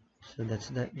load. So that's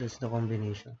the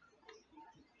combination.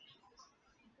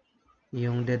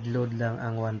 Yung dead load lang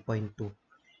ang 1.2.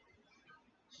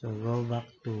 So go back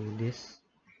to this.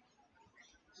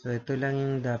 So ito lang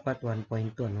yung dapat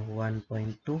 1.2, no?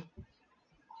 1.2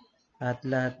 at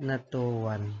lahat na to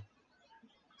 1.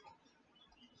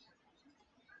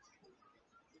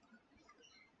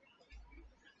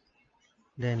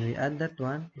 then we add that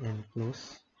one and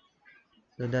close.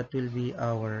 So that will be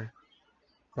our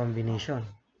combination.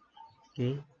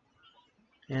 Okay,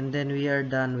 and then we are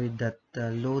done with that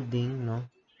loading, no?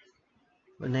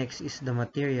 Next is the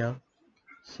material.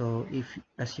 So if,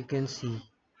 as you can see,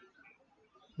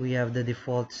 we have the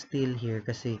default still here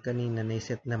kasi kanina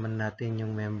naiset naman natin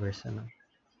yung members, ano?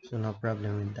 So no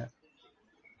problem with that.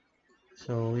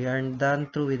 So we are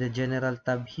done through with the general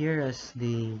tab here as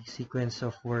the sequence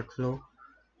of workflow.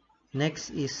 Next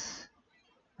is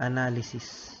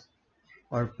analysis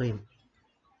or print.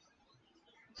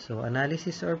 So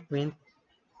analysis or print,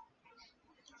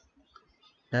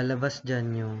 lalabas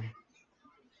dyan yung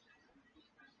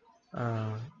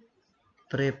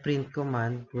preprint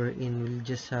command wherein we'll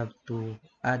just have to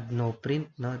add no print,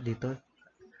 no, dito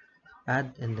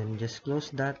add, and then just close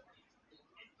that,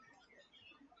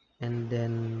 and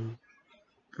then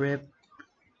click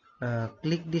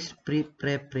this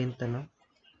preprint, ano,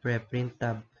 preprint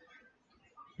tab,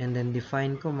 and then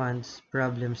define commands,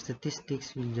 problem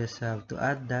statistics, we'll just have to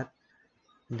add that,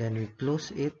 and then we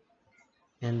close it,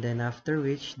 and then after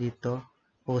which dito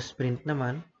post print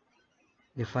naman,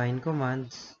 define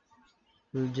commands,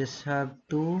 we'll just have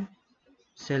to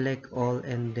select all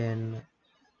and then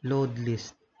load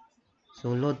list.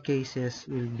 So load cases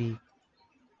will be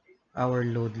our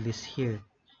load list here.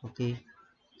 Okay,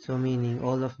 so meaning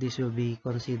all of this will be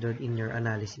considered in your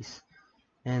analysis,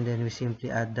 and then we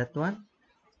simply add that one,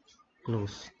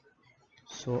 close.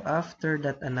 So after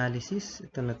that analysis,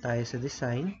 ito na tayo sa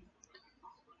design.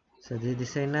 So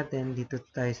design natin, dito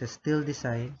tayo sa still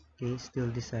design. Okay,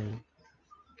 still design,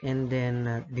 and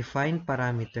then define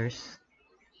parameters.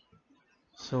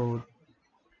 So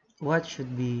what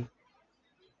should be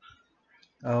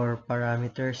our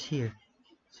parameters here?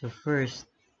 So first,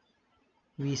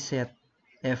 we set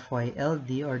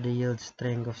FYLD or the yield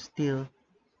strength of steel.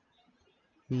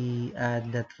 We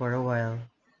add that for a while.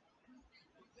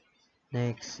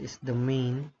 Next is the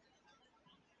main.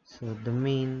 So the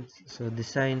main, so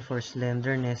design for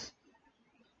slenderness,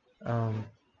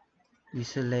 we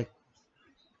select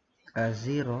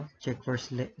 0, check for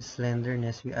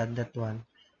slenderness, we add that one,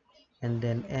 and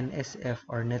then NSF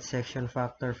or net section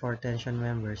factor for tension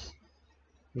members,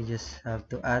 we just have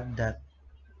to add that.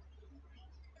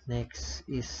 Next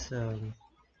is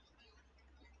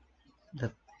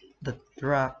the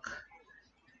track.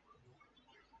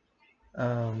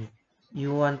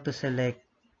 You want to select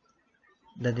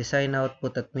the design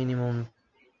output at minimum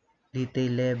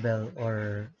detail level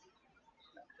or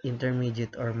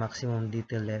intermediate or maximum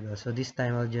detail level. So this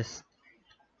time I'll just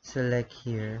select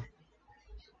here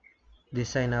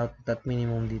design output at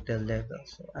minimum detail level.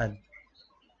 So add,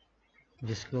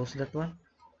 just close that one.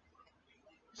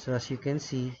 So as you can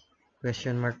see,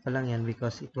 question mark pa lang yan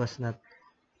because it was not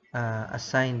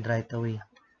assigned right away.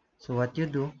 So what you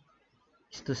do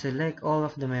is to select all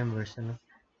of the members, ano?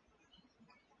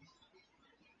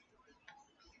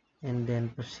 And then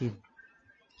proceed.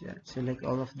 Yeah, select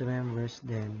all of the members,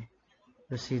 then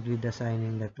proceed with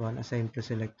assigning that one, assign to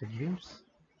selected views.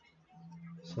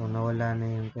 So nawala na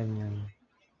yung kanyang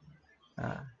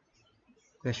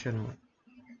question mark.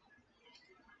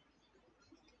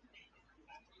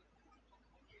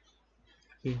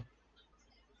 Okay.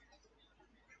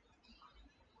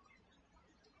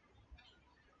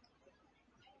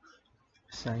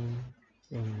 Assign.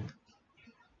 And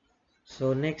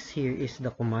so next here is the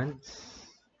commands.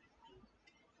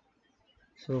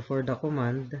 So for the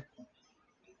command,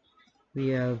 we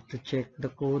have to check the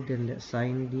code and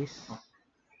assign this,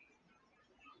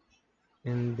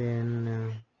 and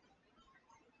then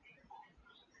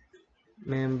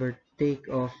member take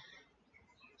off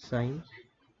sign,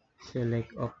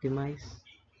 select optimize,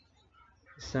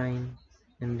 assign,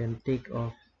 and then take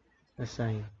off,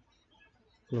 assign,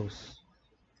 close.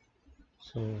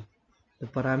 So the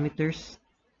parameters,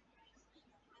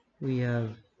 we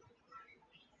have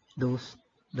those,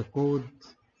 the code,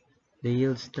 the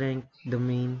yield strength, the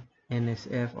main,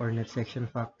 NSF or net section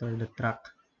factor, the track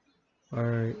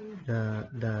or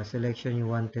the selection you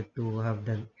wanted to have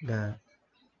the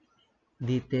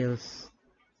details,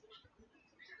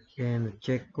 and the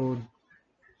check code,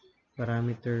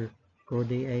 parameter, code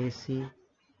AISC,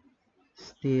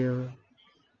 still,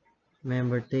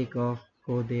 member takeoff,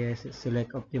 code AISC,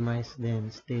 select optimize,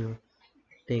 then still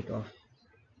takeoff.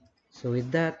 So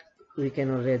with that, we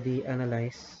can already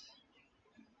analyze,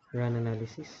 run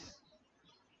analysis,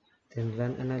 then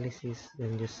run analysis,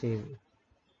 then just save.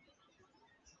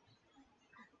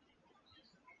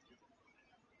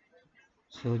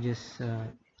 So just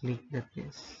click that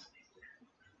yes.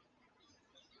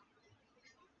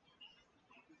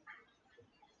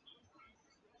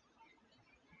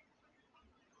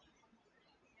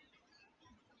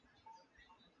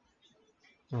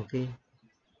 Okay,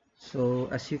 so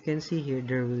as you can see here,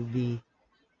 there will be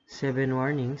 7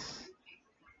 warnings.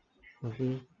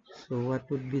 Okay, so what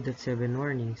would be that 7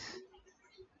 warnings?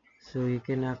 So you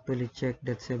can actually check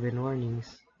that 7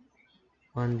 warnings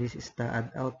on this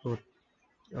staad output,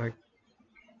 or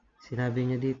sinabi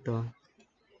niya dito,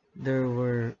 there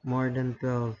were more than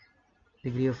 12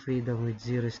 degree of freedom with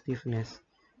zero stiffness,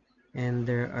 and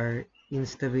there are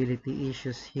instability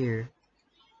issues here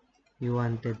you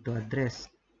wanted to address.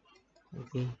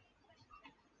 Okay,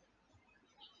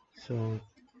 so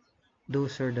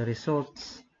those are the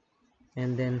results,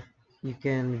 and then you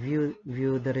can view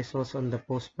the results on the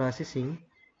post-processing,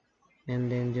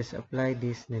 and then just apply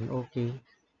this, then okay.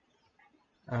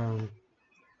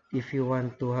 If you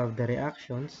want to have the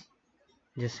reactions,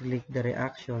 just click the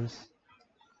reactions.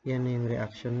 Yan na yung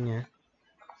reaction niya.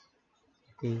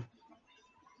 Okay,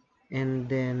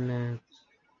 and then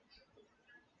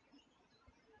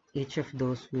each of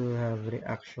those will have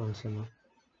reactions, ano.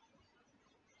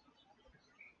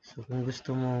 So kung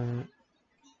gusto mong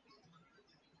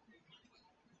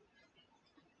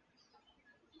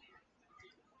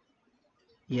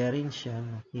i-arrange yan,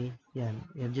 okay, yan,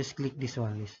 just click this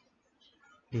one,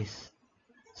 this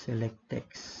select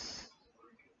text.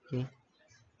 Okay,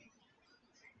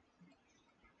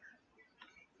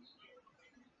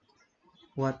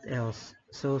 what else?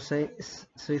 So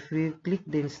if we click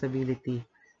the instability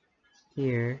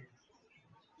here,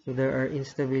 so there are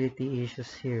instability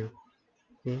issues here.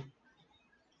 Okay,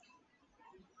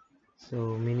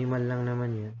 so minimal lang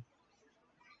naman yan.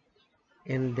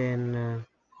 And then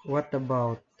what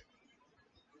about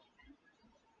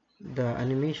the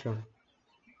animation?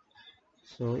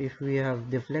 So if we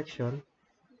have deflection,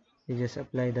 you just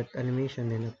apply that animation,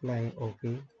 then apply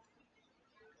okay.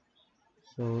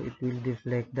 So it will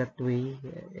deflect that way.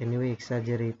 Anyway,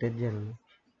 exaggerated yan.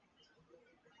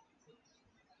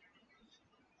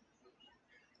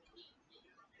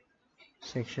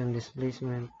 Section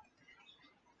displacement.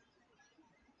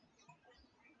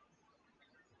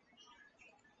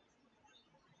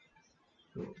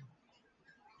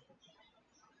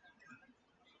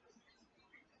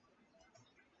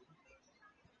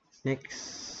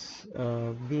 Next,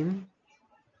 beam.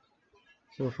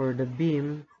 So for the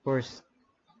beam, of course,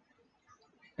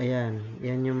 ayan,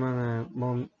 yan yung mga,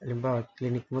 halimbawa,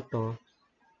 clinic mo to,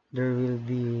 there will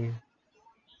be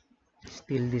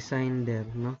still design there,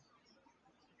 no?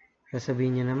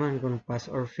 Sasabihin niya naman kung pass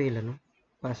or fail, ano?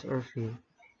 Pass or fail.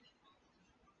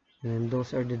 And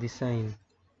those are the design.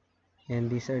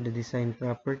 And these are the design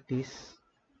properties.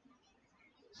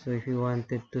 So if you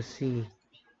wanted to see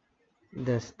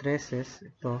the stresses,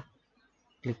 ito,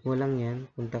 click mo lang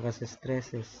yan, punta ka sa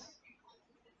stresses.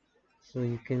 So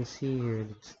you can see here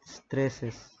the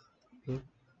stresses. Okay?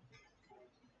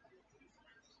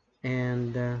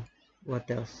 And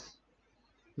what else?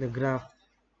 The graph.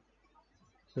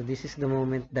 So this is the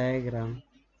moment diagram.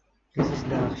 This is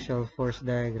the actual force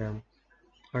diagram,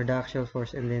 or the actual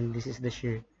force, and then this is the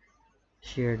shear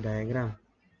diagram.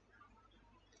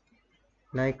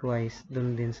 Likewise,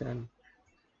 dun din sa ano.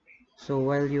 So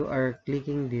while you are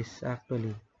clicking this,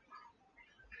 actually,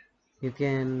 you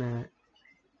can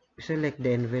select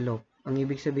the envelope. Ang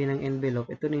ibig sabihin ng envelope,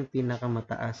 ito na yung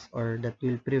pinakamataas, or that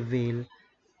will prevail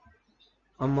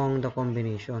among the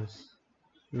combinations,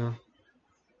 no?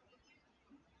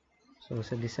 So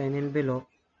sa design envelope,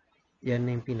 yan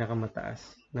na yung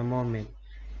pinakamataas na moment,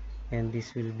 and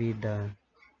this will be the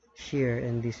shear,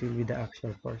 and this will be the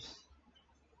actual force.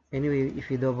 Anyway, if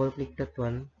you double click that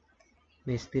one,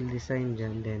 may still design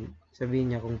dyan, then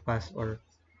sabihin niya kung pass or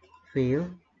fail.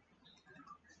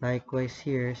 Likewise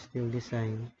here, still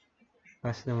design,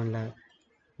 pass naman lahat.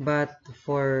 But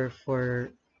for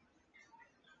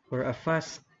a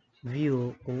fast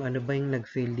view, kung ano ba yung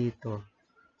nag-fail dito,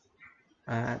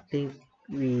 I think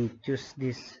we choose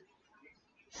this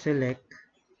select,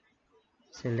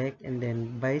 and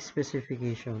then by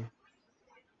specification,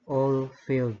 all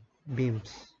failed beams.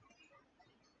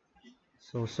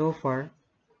 So far,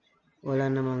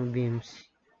 wala namang beams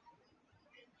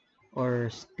or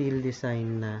steel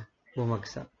design na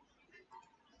bumagsak.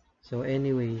 So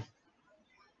anyway,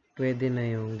 pwede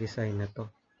na yung design na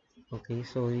to. Okay,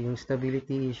 so yung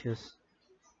stability issues,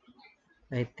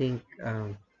 I think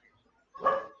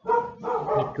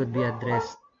it could be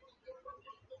addressed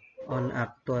on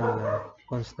actual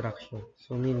construction.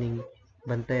 So meaning,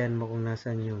 bantayan mo kung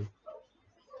nasan yung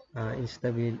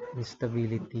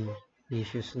instability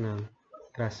issues ng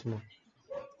truss mo.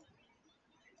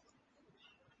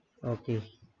 Okay,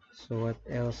 so what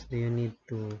else do you need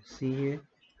to see here?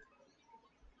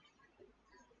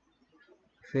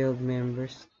 Failed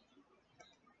members.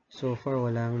 So far,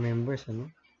 wala ang members,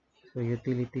 ano? So,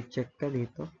 utility check ka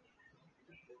dito.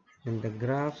 And the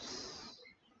graphs.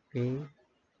 Okay.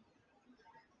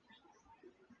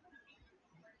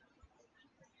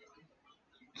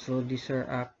 So, these are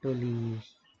actually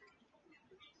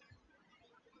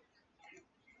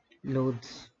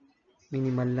loads.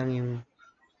 Minimal lang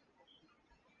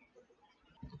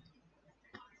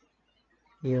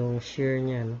yung shear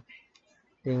niya, no?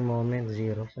 Yung moment,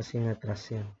 0. Kasi nga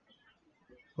truss yan.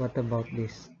 What about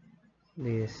this?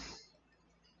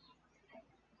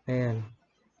 Ayan.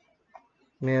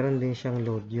 Meron din siyang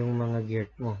load, yung mga gear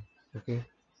mo. Okay?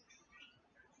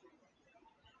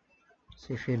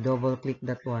 So, if you double click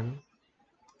that one,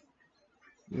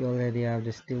 you already have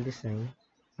the steel design.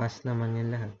 Pass naman yan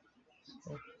lahat.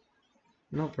 So,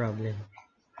 no problem.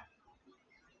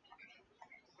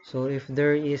 So, if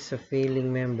there is a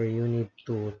failing member, you need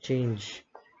to change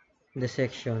the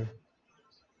section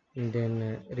and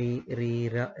then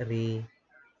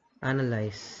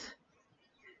reanalyze.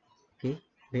 Okay?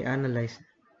 Reanalyze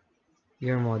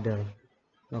your model.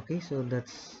 Okay, so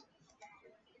that's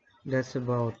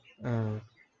about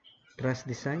truss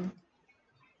design.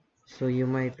 So you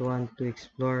might want to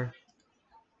explore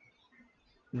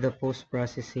the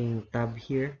post-processing tab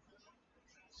here.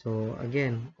 So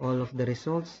again, all of the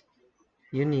results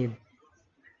you need,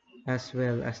 as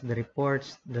well as the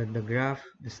reports, the graph,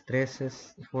 the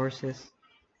stresses, the forces,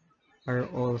 are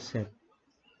all set.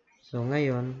 So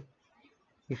ngayon,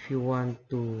 if you want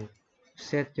to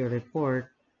set your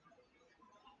report,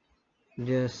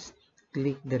 just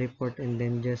click the report and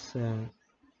then just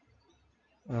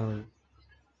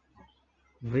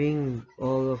bring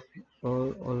all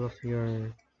of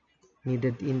your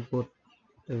needed input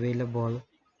available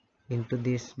into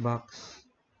this box.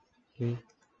 Okay,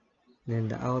 then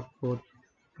the output,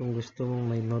 kung gusto mong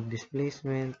may node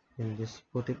displacement, then just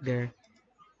put it there.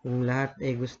 Kung lahat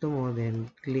ay gusto mo, then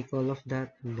click all of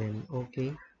that and then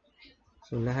okay.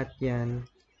 So lahat yan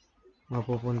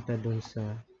mapupunta dun sa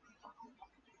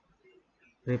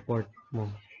report mo.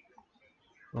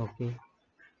 Okay.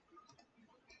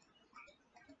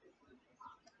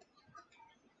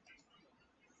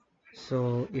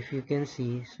 So if you can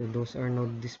see, so those are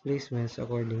node displacements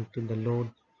according to the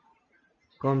load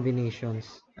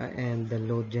combinations and the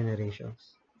load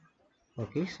generations.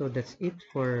 Okay, so that's it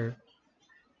for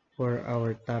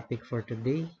our topic for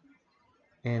today,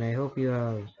 and I hope you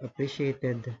have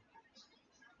appreciated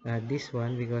this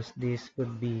one, because this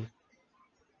could be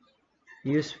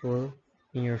useful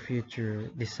in your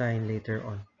future design later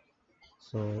on.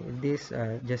 So this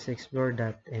just explore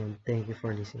that, and thank you for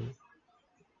listening.